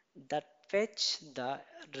that fetch the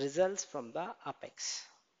results from the Apex.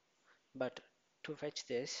 But to fetch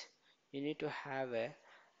this, you need to have a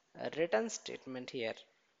return statement here,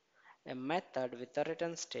 a method with a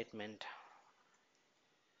return statement.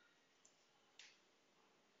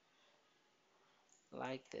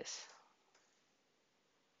 like this.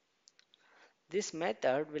 This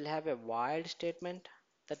method will have a void statement.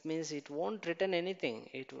 That means it won't return anything.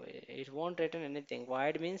 It won't return anything.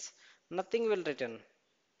 Void means nothing will return.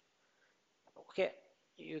 Okay,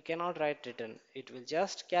 you cannot write return. It will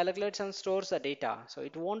just calculates and stores the data. So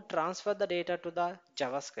it won't transfer the data to the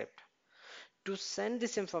JavaScript. To send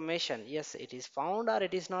this information, yes, it is found or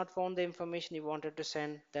it is not found the information you wanted to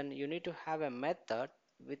send, then you need to have a method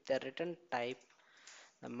with the return type,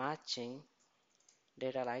 the matching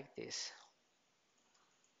data like this.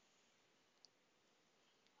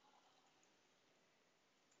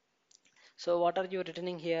 So what are you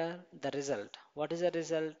returning here? The result. What is the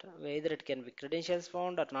result? Either it can be credentials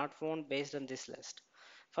found or not found based on this list.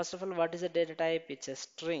 First of all, what is the data type? It's a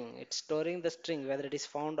string. It's storing the string, whether it is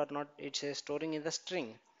found or not, it's storing in the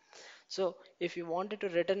string. So if you wanted to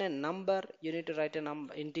return a number, you need to write a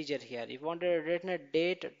number integer here. If you wanted to return a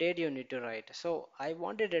date you need to write. So I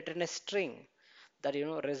wanted to return a string, that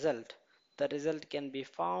result. The result can be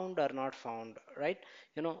found or not found, right?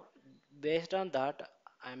 you know Based on that,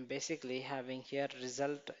 I'm basically having here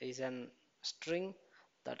result is an string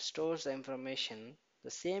that stores the information,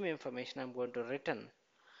 the same information I'm going to return.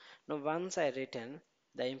 Now once I return,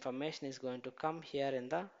 the information is going to come here in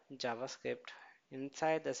the JavaScript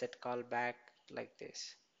inside the set callback like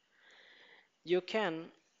this. You can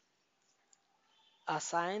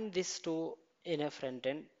assign this to in a front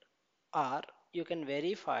end, or you can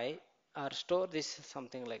verify or store this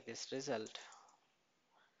something like this result.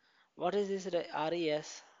 What is this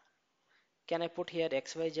res? Can I put here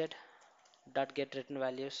xyz dot get written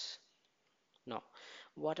values? No.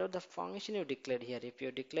 Whatever the function you declared here, if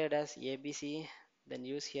you declared as abc, then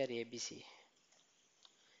use here abc.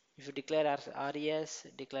 If you declare as res,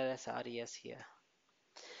 declare as res here.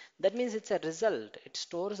 That means it's a result. It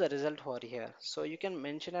stores a result over here. So you can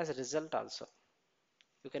mention as result also.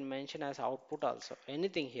 You can mention as output also.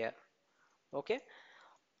 Anything here. Okay.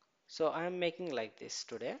 So I am making like this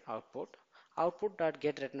today. Output dot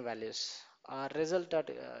get written values. Result dot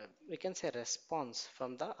we can say response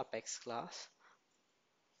from the Apex class.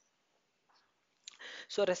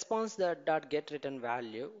 So response dot get written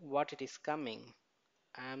value. What it is coming,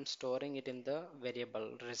 I am storing it in the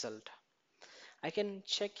variable result. I can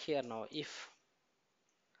check here now if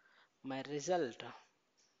my result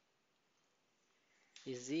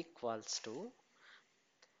is equals to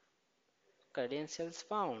credentials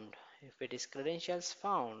found. If it is credentials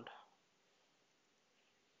found,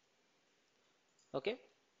 okay,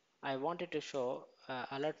 I wanted to show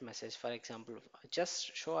alert message. For example,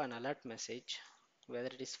 just show an alert message whether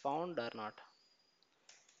it is found or not.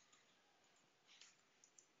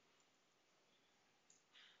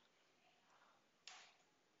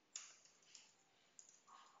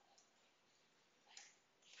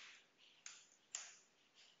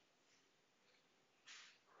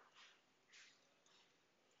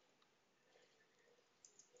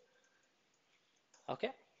 Okay,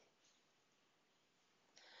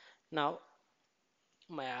 now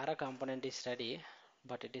my ARA component is ready,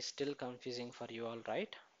 but it is still confusing for you all,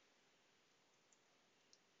 right?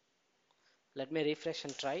 Let me refresh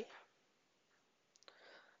and try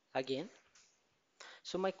again.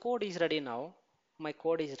 So my code is ready now. My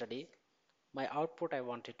code is ready. My output, I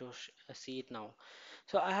wanted to see it now.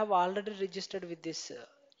 So I have already registered with this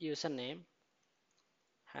username,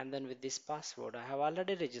 and then with this password I have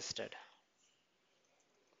already registered.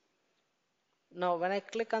 Now when I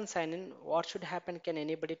click on sign in, what should happen? Can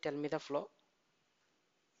anybody tell me the flow?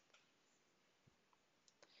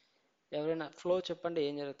 ఎవరైనా flow చెప్పండి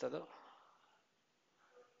ఏం జరుగుతుందో.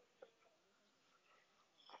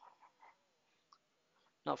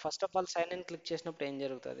 నా first of all sign in click చేసినప్పుడు ఏం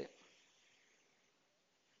జరుగుతుంది?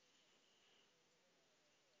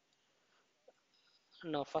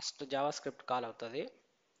 నా first Java script call అవుతుంది.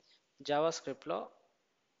 జావా స్క్రిప్ట్లో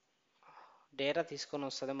డేటా తీసుకొని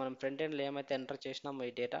వస్తుంది. మనం ఫ్రంట్ ఎండ్లో ఏమైతే ఎంటర్ చేసినామో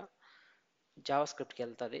ఈ డేటా జావా స్క్రిప్ట్కి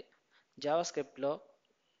వెళ్తుంది. జావా స్క్రిప్ట్లో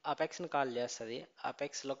అపెక్స్ని కాల్ చేస్తుంది.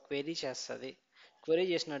 అపెక్స్లో క్వెరీ చేస్తుంది. క్వెరీ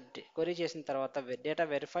చేసిన తర్వాత డేటా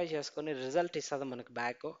వెరిఫై చేసుకొని రిజల్ట్ ఇస్తుంది మనకు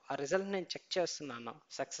బ్యాక్. ఆ రిజల్ట్ నేను చెక్ చేస్తున్నాను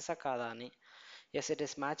సక్సెసా కాదా అని. ఎస్ ఇట్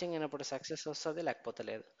ఈస్ మ్యాచింగ్ అయినప్పుడు సక్సెస్ వస్తుంది, లేకపోతే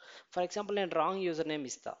లేదు. ఫర్ ఎగ్జాంపుల్ నేను రాంగ్ యూజర్ నేమ్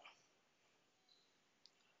ఇస్తా.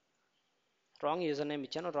 రాంగ్ యూజర్ నేమ్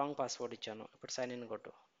ఇచ్చాను, రాంగ్ పాస్వర్డ్ ఇచ్చాను. ఇప్పుడు సైన్ ఇన్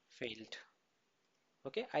కొట్టు, failed.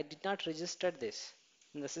 Okay, I did not register this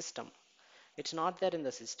in the system. It's not there in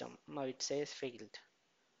the system. Now it says failed.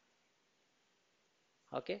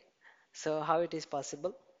 Okay, so how it is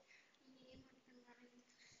possible?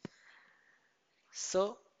 So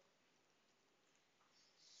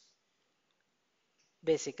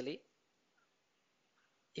basically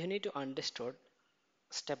you need to understood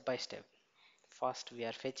step by step. First we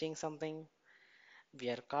are fetching something, we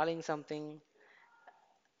are calling something,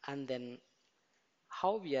 and then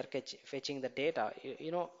how we are fetching the data.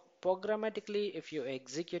 Programmatically, if you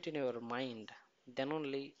execute in your mind, then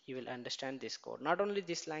only you will understand this code. Not only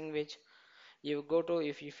this language, you go to,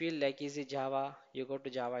 if you feel like easy Java, you go to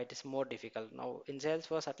Java, it is more difficult. Now in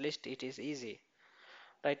Salesforce at least it is easy,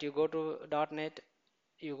 right? You go to .NET,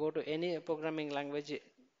 you go to any programming language,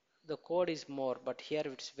 the code is more, but here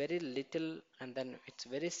it's very little, and then it's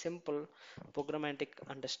very simple programmatic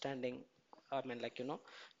understanding. I mean,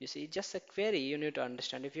 you see, just a query you need to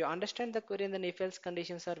understand. If you understand the query, then if else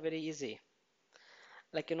conditions are very easy.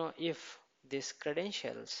 If this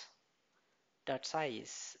credentials dot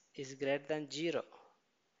size is greater than 0,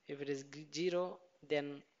 if it is 0,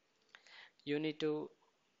 then you need to,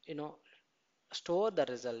 you know store the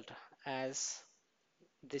result as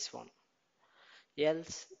this one,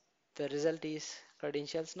 else the result is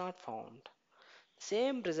credentials not found.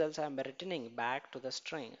 Same results I'm returning back to the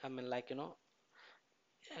string. I mean,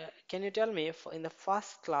 can you tell me if in the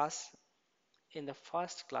first class,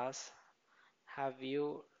 have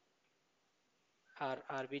you,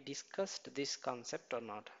 are we discussed this concept or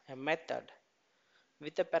not? A method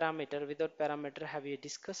with a parameter, without parameter, have you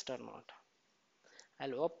discussed or not?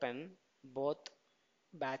 I'll open both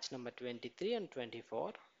batch number 23 and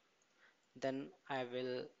 24. Then I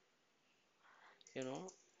will, you know,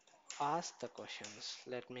 ask the questions.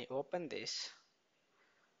 Let me open this.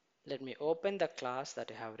 Let me open the class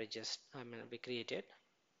that I have we created.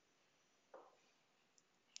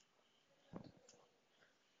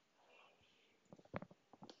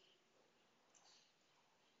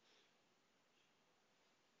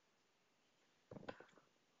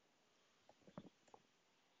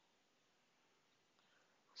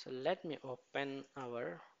 So let me open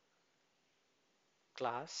our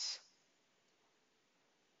class.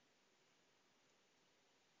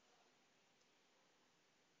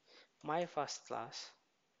 My first class,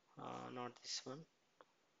 not this one.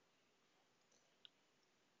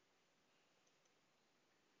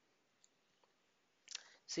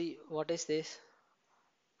 See, what is this?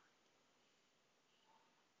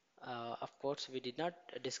 Of course, we did not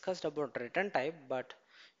discuss about return type, but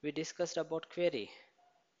we discussed about query.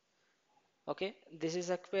 Okay, this is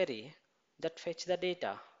a query that fetch the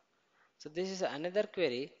data. So this is another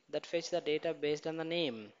query that fetch the data based on the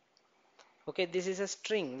name. Okay, this is a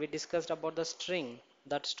string. We discussed about the string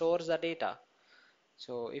that stores the data.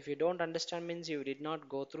 So if you don't understand, means you did not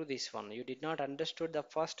go through this one. You did not understood the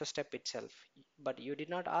first step itself. But you did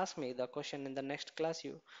not ask me the question in the next class.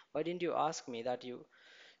 Why didn't you ask me that you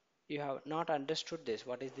have not understood this?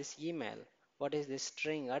 What is this email? What is this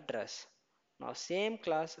string address? Now same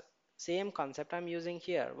class, same concept I'm using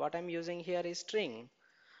here. What I'm using here is string.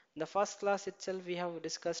 The first class itself we have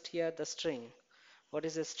discussed here the string. What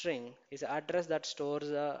is a string? Is an address that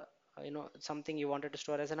stores something you wanted to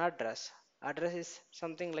store as an address. Address is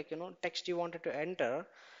something like text you wanted to enter.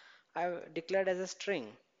 I have declared as a string.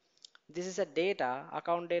 This is a data,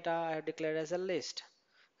 account data I have declared as a list.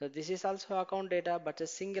 So this is also account data but a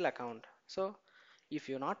single account. So if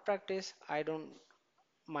you not practice, I don't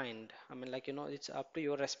mind. I mean, it's up to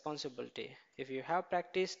your responsibility. If you have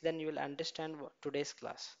practice, then you will understand today's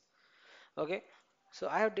class. Okay, so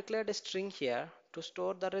I have declared a string here to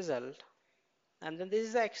store the result, and then this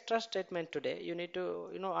is the extra statement today. You need to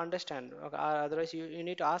understand, okay, otherwise you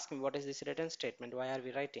need to ask me what is this return statement, why are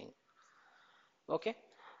we writing. Okay,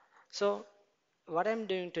 so what I'm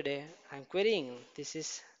doing today, I'm querying. This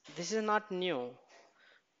is not new.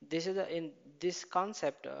 This is in this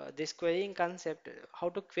concept, this querying concept, how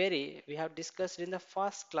to query, we have discussed in the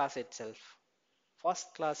first class itself.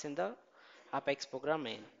 First class in the Apex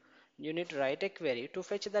programming. You need to write a query to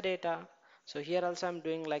fetch the data. So here also I'm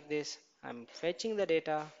doing like this. I'm fetching the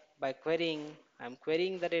data by querying. I'm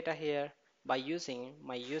querying the data here by using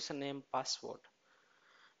my username password.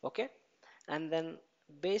 Okay, and then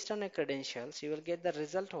based on a credentials, you will get the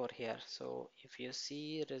result over here. So if you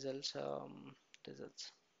see results,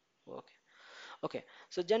 results. Okay. Okay.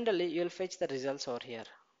 So generally you'll fetch the results over here.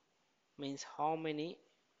 Means how many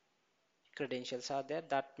credentials are there,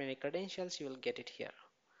 that many credentials you will get it here.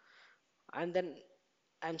 And then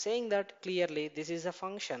I'm saying that clearly this is a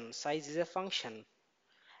function, size is a function,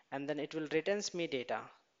 and then it will returns me data,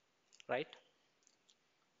 right?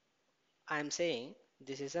 I'm saying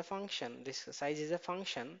this is a function, this size is a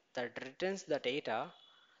function that returns the data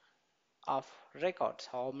of records.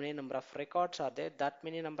 How many number of records are there, that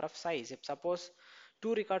many number of size. If suppose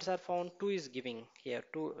 2 records are found, 2 is giving here,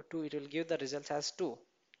 2 it will give the results as 2.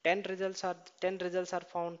 10 results are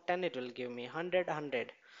found, 10 it will give me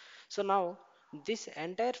 100. So now This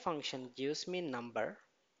entire function gives me number.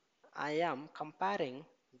 I am comparing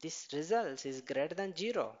this results is greater than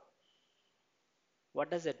 0. What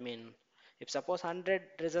does that mean? If suppose 100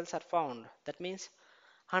 results are found, that means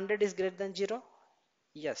 100 is greater than 0?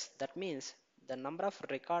 Yes, that means the number of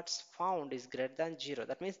records found is greater than 0.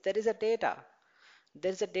 That means there is a data.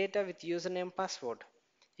 There is a data with username password.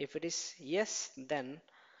 If it is yes, then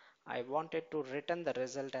I wanted to return the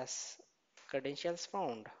result as credentials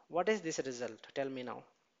found. What is this result? Tell me now.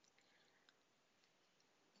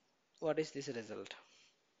 What is this result?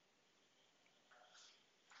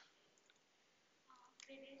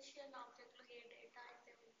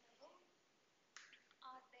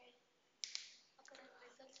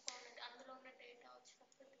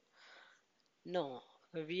 No,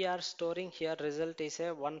 we are storing here result is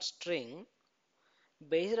a one string.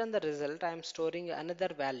 Based on the result, I am storing another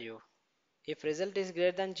value. If result is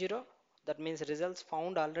greater than 0, that means results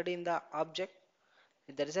found already in the object.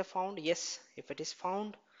 If there is a found, yes. If it is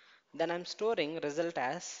found, then I'm storing result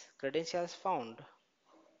as credentials found.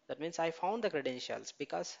 That means I found the credentials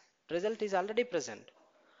because result is already present.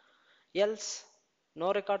 Else,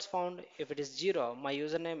 no records found. If it is 0, my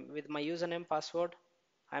username with my username password,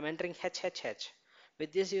 I'm entering HHH.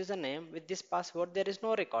 With this username, with this password, there is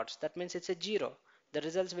no records. That means it's a 0. The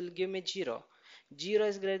results will give me 0. 0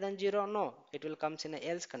 is greater than 0? No, it will comes in a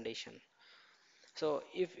else condition. So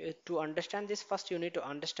if to understand this, first you need to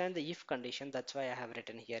understand the if condition. That's why I have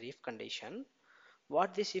written here if condition.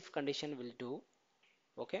 What this if condition will do,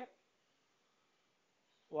 okay?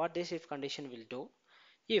 What this if condition will do,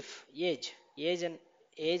 if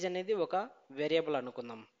age అనేది ఒక variable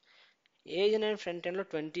అనుకుందాం. Age నేను front ఎండ్లో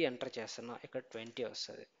 20 enter చేస్తున్నా, ఇక్కడ 20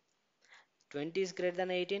 వస్తుంది. 20 is greater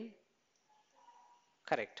than 18,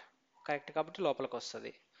 correct కాబట్టి లోపలికి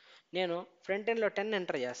వస్తుంది. నేను ఫ్రంట్ ఎండ్లో 10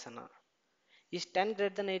 ఎంటర్ చేస్తున్నా, ఈస్ 10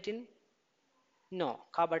 greater than 18? నో,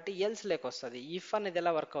 కాబట్టి ఎల్స్ లేక వస్తుంది. ఇఫ్ అనేది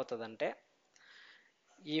ఎలా వర్క్ అవుతుంది అంటే,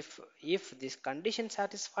 if this condition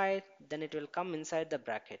satisfied, then it will come inside the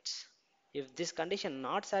brackets. If this condition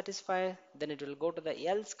not satisfied, then it will go to the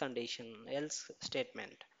else condition, else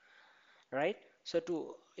statement, right? So to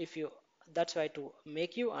if you that's why to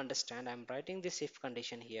make you understand, I'm writing this if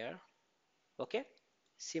condition here. Okay,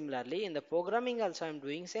 similarly in the programming also I'm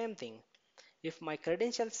doing same thing. If my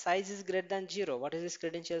credential size is greater than 0, what is this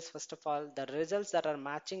credentials? First of all, the results that are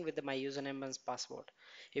matching with my username and password.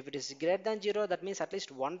 If it is greater than 0, that means at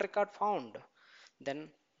least one record found. Then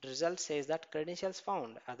result says that credentials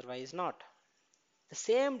found, otherwise not. The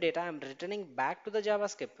same data I'm returning back to the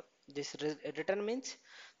JavaScript. This return means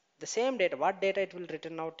the same data. What data it will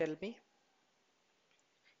return now? Tell me.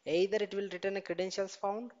 Either it will return a credentials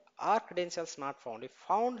found or credentials not found. If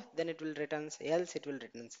found, then it will return, else it will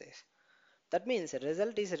return this. That means the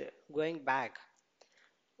result is going back.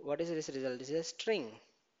 What is this result? This is a string.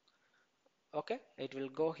 Okay, it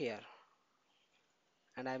will go here,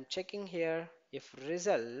 and I'm checking here. If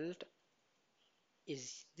result is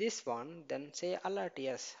this one, then say alert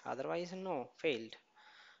yes, otherwise no, failed.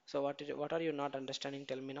 So what are you not understanding?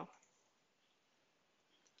 Tell me now.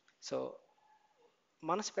 So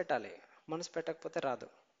మనసు పెట్టాలి, మనసు పెట్టకపోతే రాదు.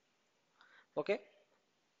 Okay,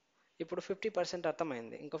 ఇప్పుడు 50%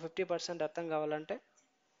 అర్థమైంది. ఇంకో 50% అర్థం కావాలంటే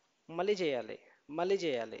మళ్ళీ చేయాలి, మళ్ళీ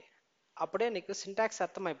చేయాలి. అప్పుడే నీకు సింటాక్స్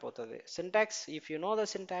అర్థమైపోతుంది. Syntax, if you know the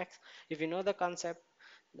syntax, if you know the concept,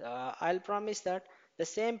 I'll promise that the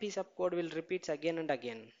same piece of code will repeats again and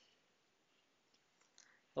again.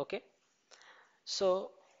 Okay, so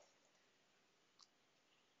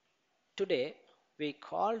today we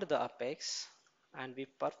called the apex and we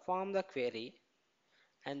perform the query,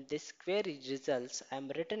 and this query results I'm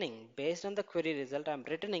returning. Based on the query result, I'm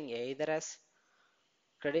returning either as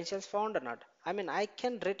credentials found or not. I mean, I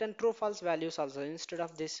can return true false values also instead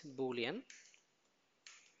of this boolean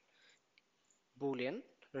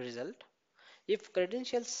result. If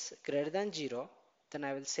credentials greater than 0, then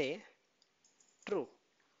I will say true,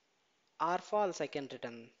 or false I can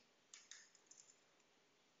return.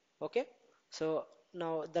 Okay, so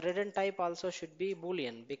now the return type also should be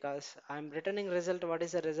boolean, because I'm returning result. What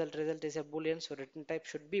is the result? Result is a boolean, so return type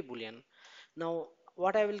should be boolean. Now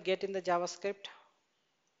what I will get in the JavaScript,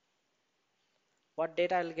 what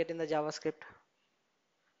data I will get in the JavaScript?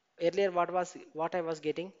 Earlier what I was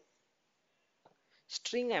getting?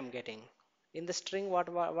 String I'm getting. In the string,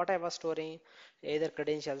 what I was storing? Either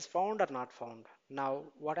credentials found or not found. Now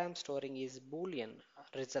what I'm storing is boolean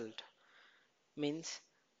result, means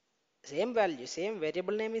same value, same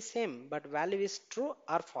variable name is same, but value is true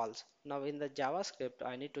or false. Now in the JavaScript,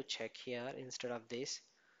 I need to check here instead of this.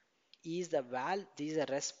 Is the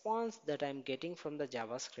response that I'm getting from the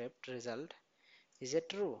JavaScript result, is it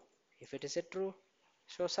true? If it is a true,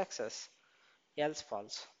 show success, else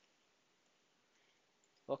false.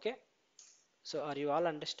 Okay, so are you all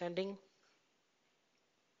understanding?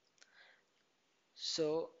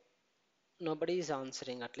 So nobody is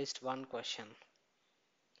answering at least one question.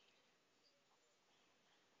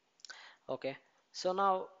 Okay, so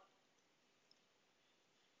now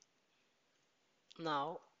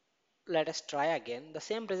let us try again. The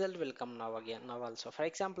same result will come now again, now also. For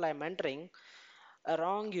example, I am entering a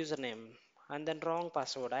wrong username and then wrong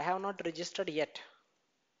password. I have not registered yet.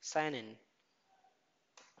 Sign in.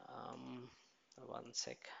 um, One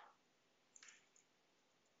sec.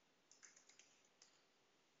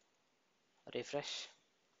 Refresh.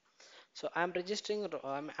 So I'm registering,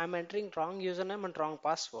 I'm entering wrong username and wrong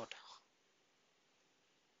password.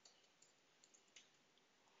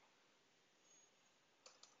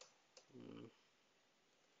 Mm,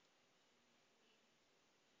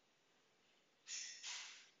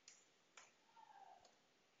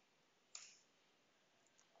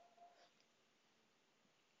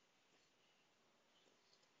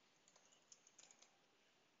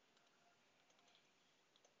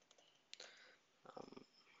 um,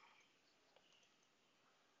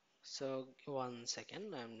 so one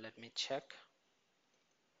second, let me check.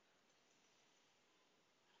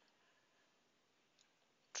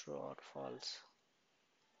 True or false.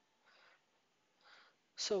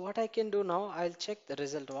 So what I can do now, I'll check the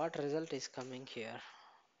result. What result is coming here?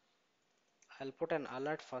 I'll put an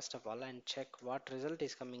alert first of all and check what result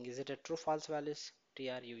is coming. Is it a true false values?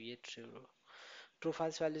 TRUE true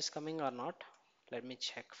false values coming or not? Let me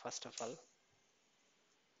check first of all.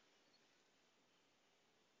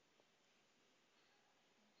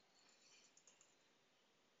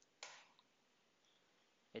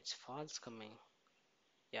 It's false coming.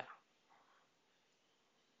 Yeah,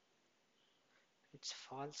 it's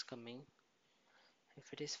false coming.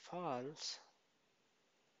 If it is false,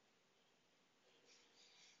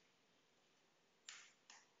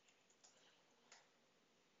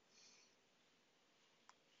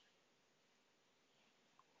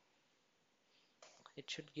 it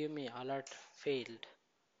should give me alert failed.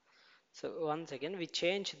 So once again, we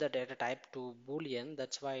change the data type to boolean.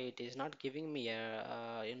 That's why it is not giving me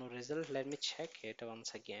a result. Let me check it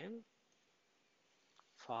once again.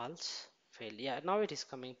 False, fail. Yeah, now it is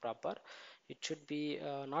coming proper. It should be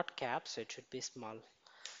not caps. It should be small.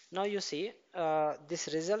 Now you see, this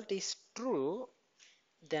result is true.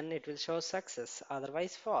 Then it will show success.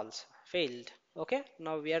 Otherwise, false, failed. Okay.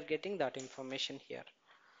 Now we are getting that information here.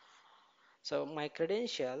 So my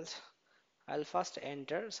credentials, I'll first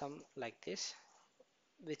enter some like this,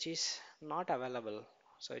 which is not available,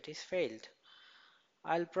 so it is failed.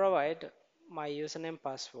 I'll provide my username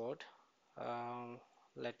password.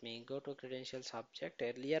 Let me go to credentials subject.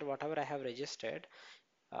 Earlier whatever I have registered,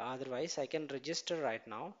 otherwise I can register right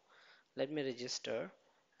now. Let me register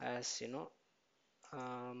as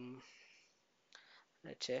um,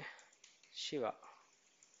 let's say Shiva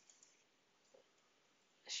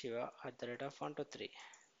at the rate of 123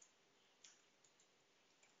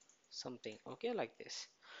 something. Okay, like this.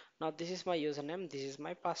 Now this is my username, this is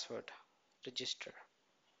my password. Register.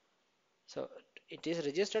 So it is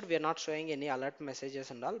registered. We are not showing any alert messages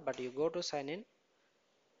and all, but you go to sign in.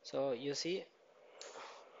 So you see,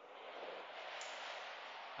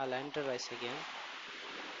 I'll enter this again.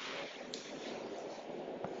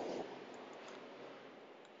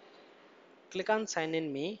 Click on sign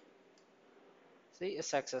in me. See a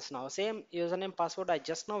success now. Same username password I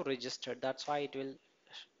just now registered. That's why it will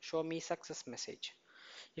show me success message.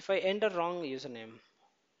 If I enter wrong username,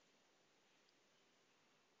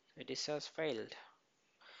 it is says failed.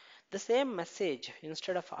 The same message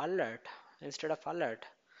instead of alert,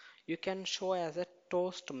 you can show as a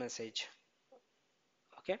toast message.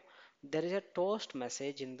 Okay, there is a toast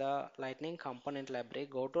message in the lightning component library.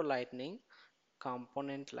 Go to lightning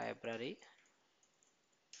component library,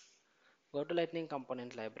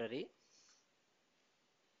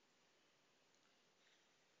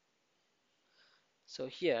 so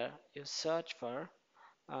here you search for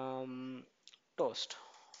um, toast.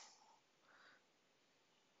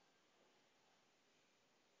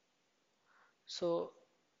 So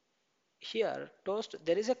here toast,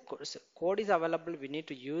 there is a code is available, we need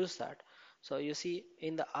to use that. So you see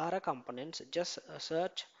in the ARA components, just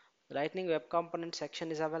search lightning web component section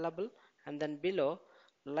is available, and then below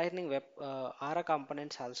lightning web ARA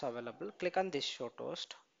components also available. Click on this show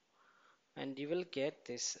toast and you will get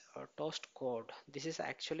this toast code. This is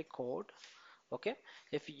actually code. Okay,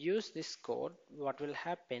 if you use this code, what will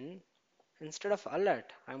happen, instead of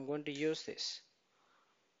alert I'm going to use this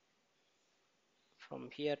from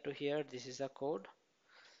here to here. This is the code.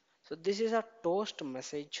 So this is a toast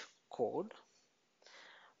message code.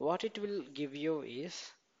 What it will give you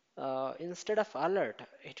is instead of alert,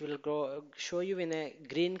 it will go show you in a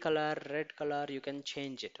green color, red color. You can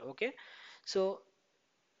change it. Okay, so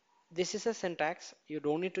this is a syntax. You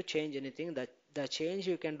don't need to change anything. The change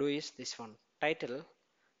you can do is this one: title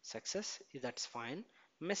success. That's fine.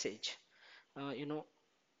 Message, you know,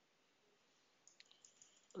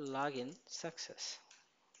 login success.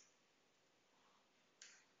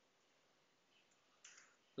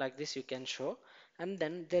 Like this you can show. And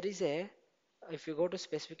then there is a, if you go to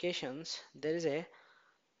specifications, there is a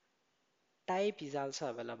type is also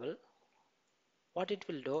available. What it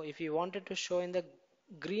will do, if you wanted to show in the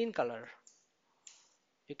green color,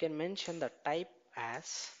 you can mention the type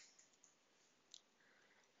as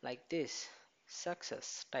like this: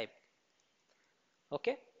 success type.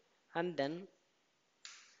 Okay, and then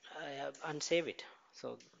and save it.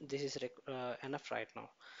 So this is enough right now.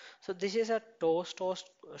 So this is a toast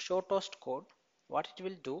show toast code. What it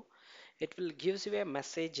will do, it will gives you a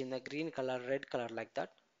message in a green color, red color, like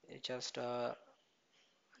that. You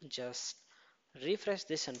just refresh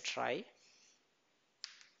this and try.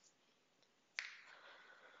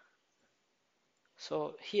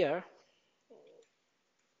 So here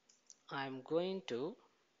I'm going to,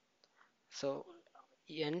 so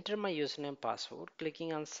you enter my username password,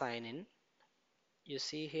 clicking on sign in. You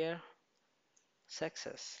see here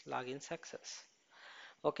success, login success.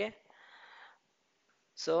 Okay,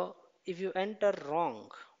 so if you enter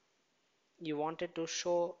wrong, you wanted to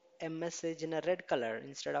show a message in a red color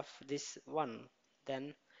instead of this one,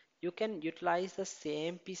 then you can utilize the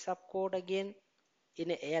same piece of code again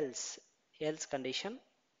in a else condition.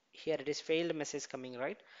 Here it is failed message coming,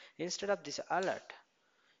 right? Instead of this alert,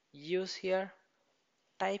 use here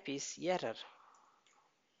type is error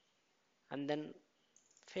and then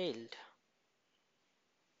failed,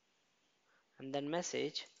 and then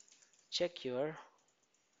message check your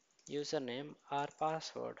username or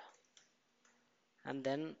password, and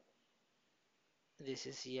then this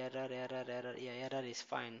is error. Yeah, error is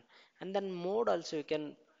fine. And then mode also you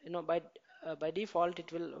can, by default it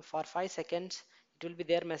will, for 5 seconds it will be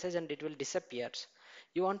their message and it will disappear.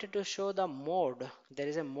 You wanted to show the mode, there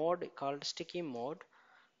is a mode called sticky mode.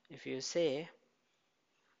 If you say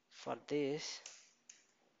for this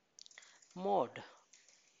mode,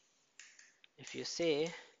 if you say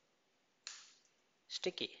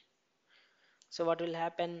sticky, so what will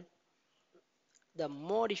happen, the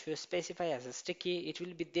mode, if you specify as a sticky, it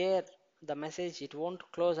will be there, the message, it won't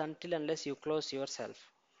close until unless you close yourself.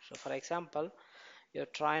 So for example, you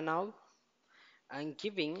try now. I'm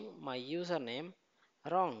giving my username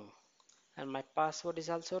wrong and my password is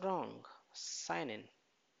also wrong. Sign in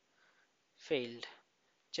failed,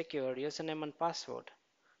 check your username and password.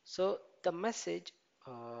 So the message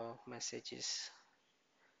is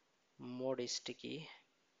mode is sticky,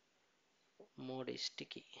 mode is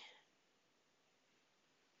sticky,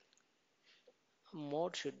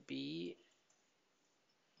 mode should be,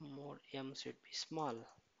 mode m should be small.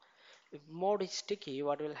 If mode is sticky,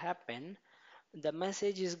 what will happen, the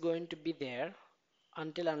message is going to be there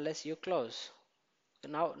until unless you close.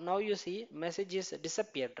 Now you see message is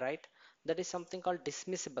disappeared, right? That is something called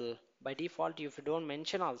dismissible. By default, if you don't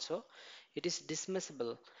mention also, it is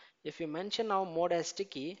dismissible. If you mention now mode as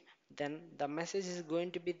sticky, then the message is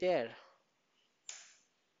going to be there.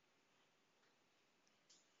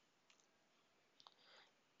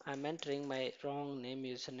 I'm entering my wrong name,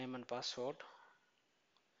 username and password.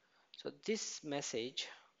 So this message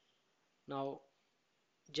now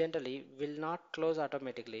generally will not close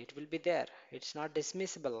automatically. It will be there. It's not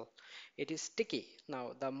dismissible. It is sticky.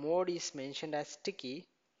 Now the mode is mentioned as sticky,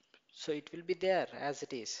 so it will be there as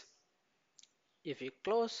it is. If you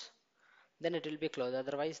close, then it will be closed,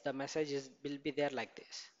 otherwise the message will be there like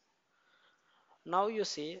this. Now you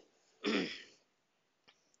see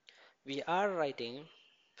we are writing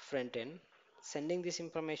front end, sending this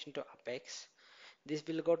information to Apex. This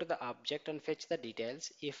will go to the object and fetch the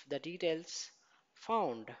details. If the details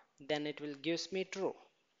found, then it will gives me true.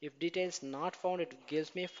 If details not found, it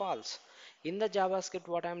gives me false. In the JavaScript,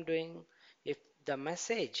 what I'm doing, if the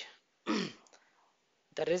message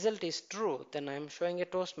the result is true, then I'm showing a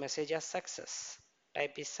toast message as success.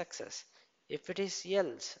 Type is success. If it is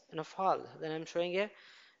else, false, then I'm showing a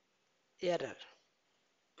error.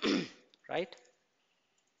 Right?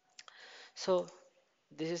 So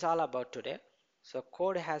this is all about today. So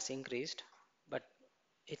code has increased, but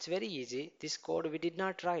it's very easy. This code we did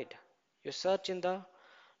not write. You search in the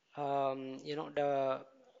the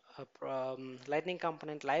Lightning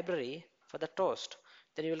component library for the toast.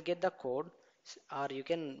 Then you will get the code. or you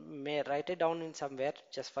can may write it down in somewhere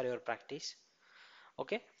just for your practice.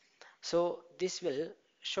 Okay, so this will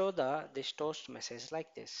show this toast message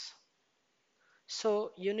like this.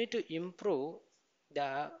 So you need to improve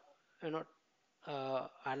the you know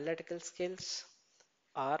analytical skills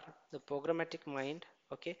or the programmatic mind.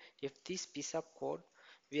 Okay, if this piece of code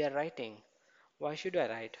we are writing, why should I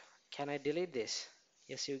write? Can I delete this?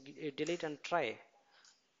 Yes, you delete and try.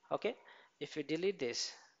 Okay, if you delete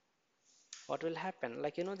this, what will happen?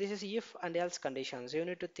 Like this is if and else conditions. You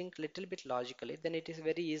need to think little bit logically, then it is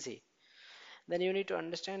very easy. Then you need to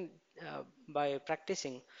understand by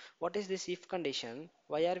practicing what is this if condition,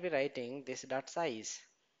 why are we writing this dot size,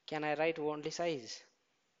 can I write only size?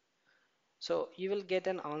 So you will get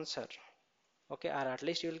an answer, okay, or at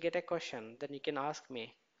least you will get a question, then you can ask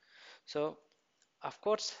me. So of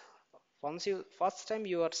course, once you first time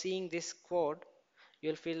you are seeing this code,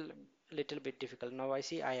 you'll feel little bit difficult. Now I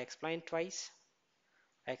see I explained twice,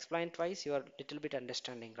 you are little bit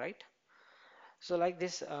understanding, right? So like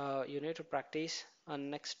this, you need to practice. And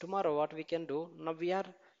next tomorrow, what we can do? Now we are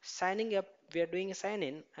signing up. We are doing a sign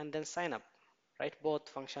in and then sign up, right?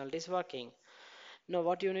 Both functionalities working. Now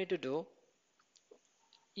what you need to do?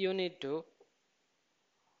 You need to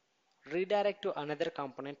redirect to another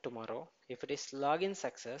component tomorrow. If it is login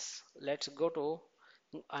success, let's go to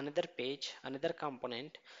another page, another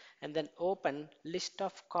component, and then open list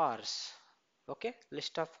of cars. Okay,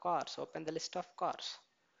 list of cars. Open the list of cars.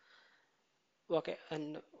 Okay,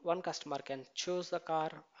 and one customer can choose the car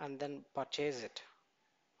and then purchase it.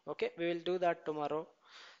 Okay, we will do that tomorrow.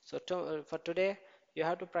 So for today you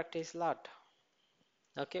have to practice a lot.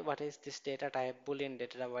 Okay, what is this data type? Boolean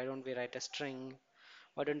data. Why don't we write a string?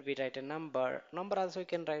 Why don't we write a number also you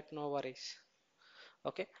can write, no worries.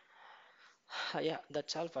 Okay. Yeah,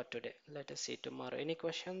 that's all for today. Let us see tomorrow. Any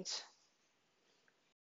questions?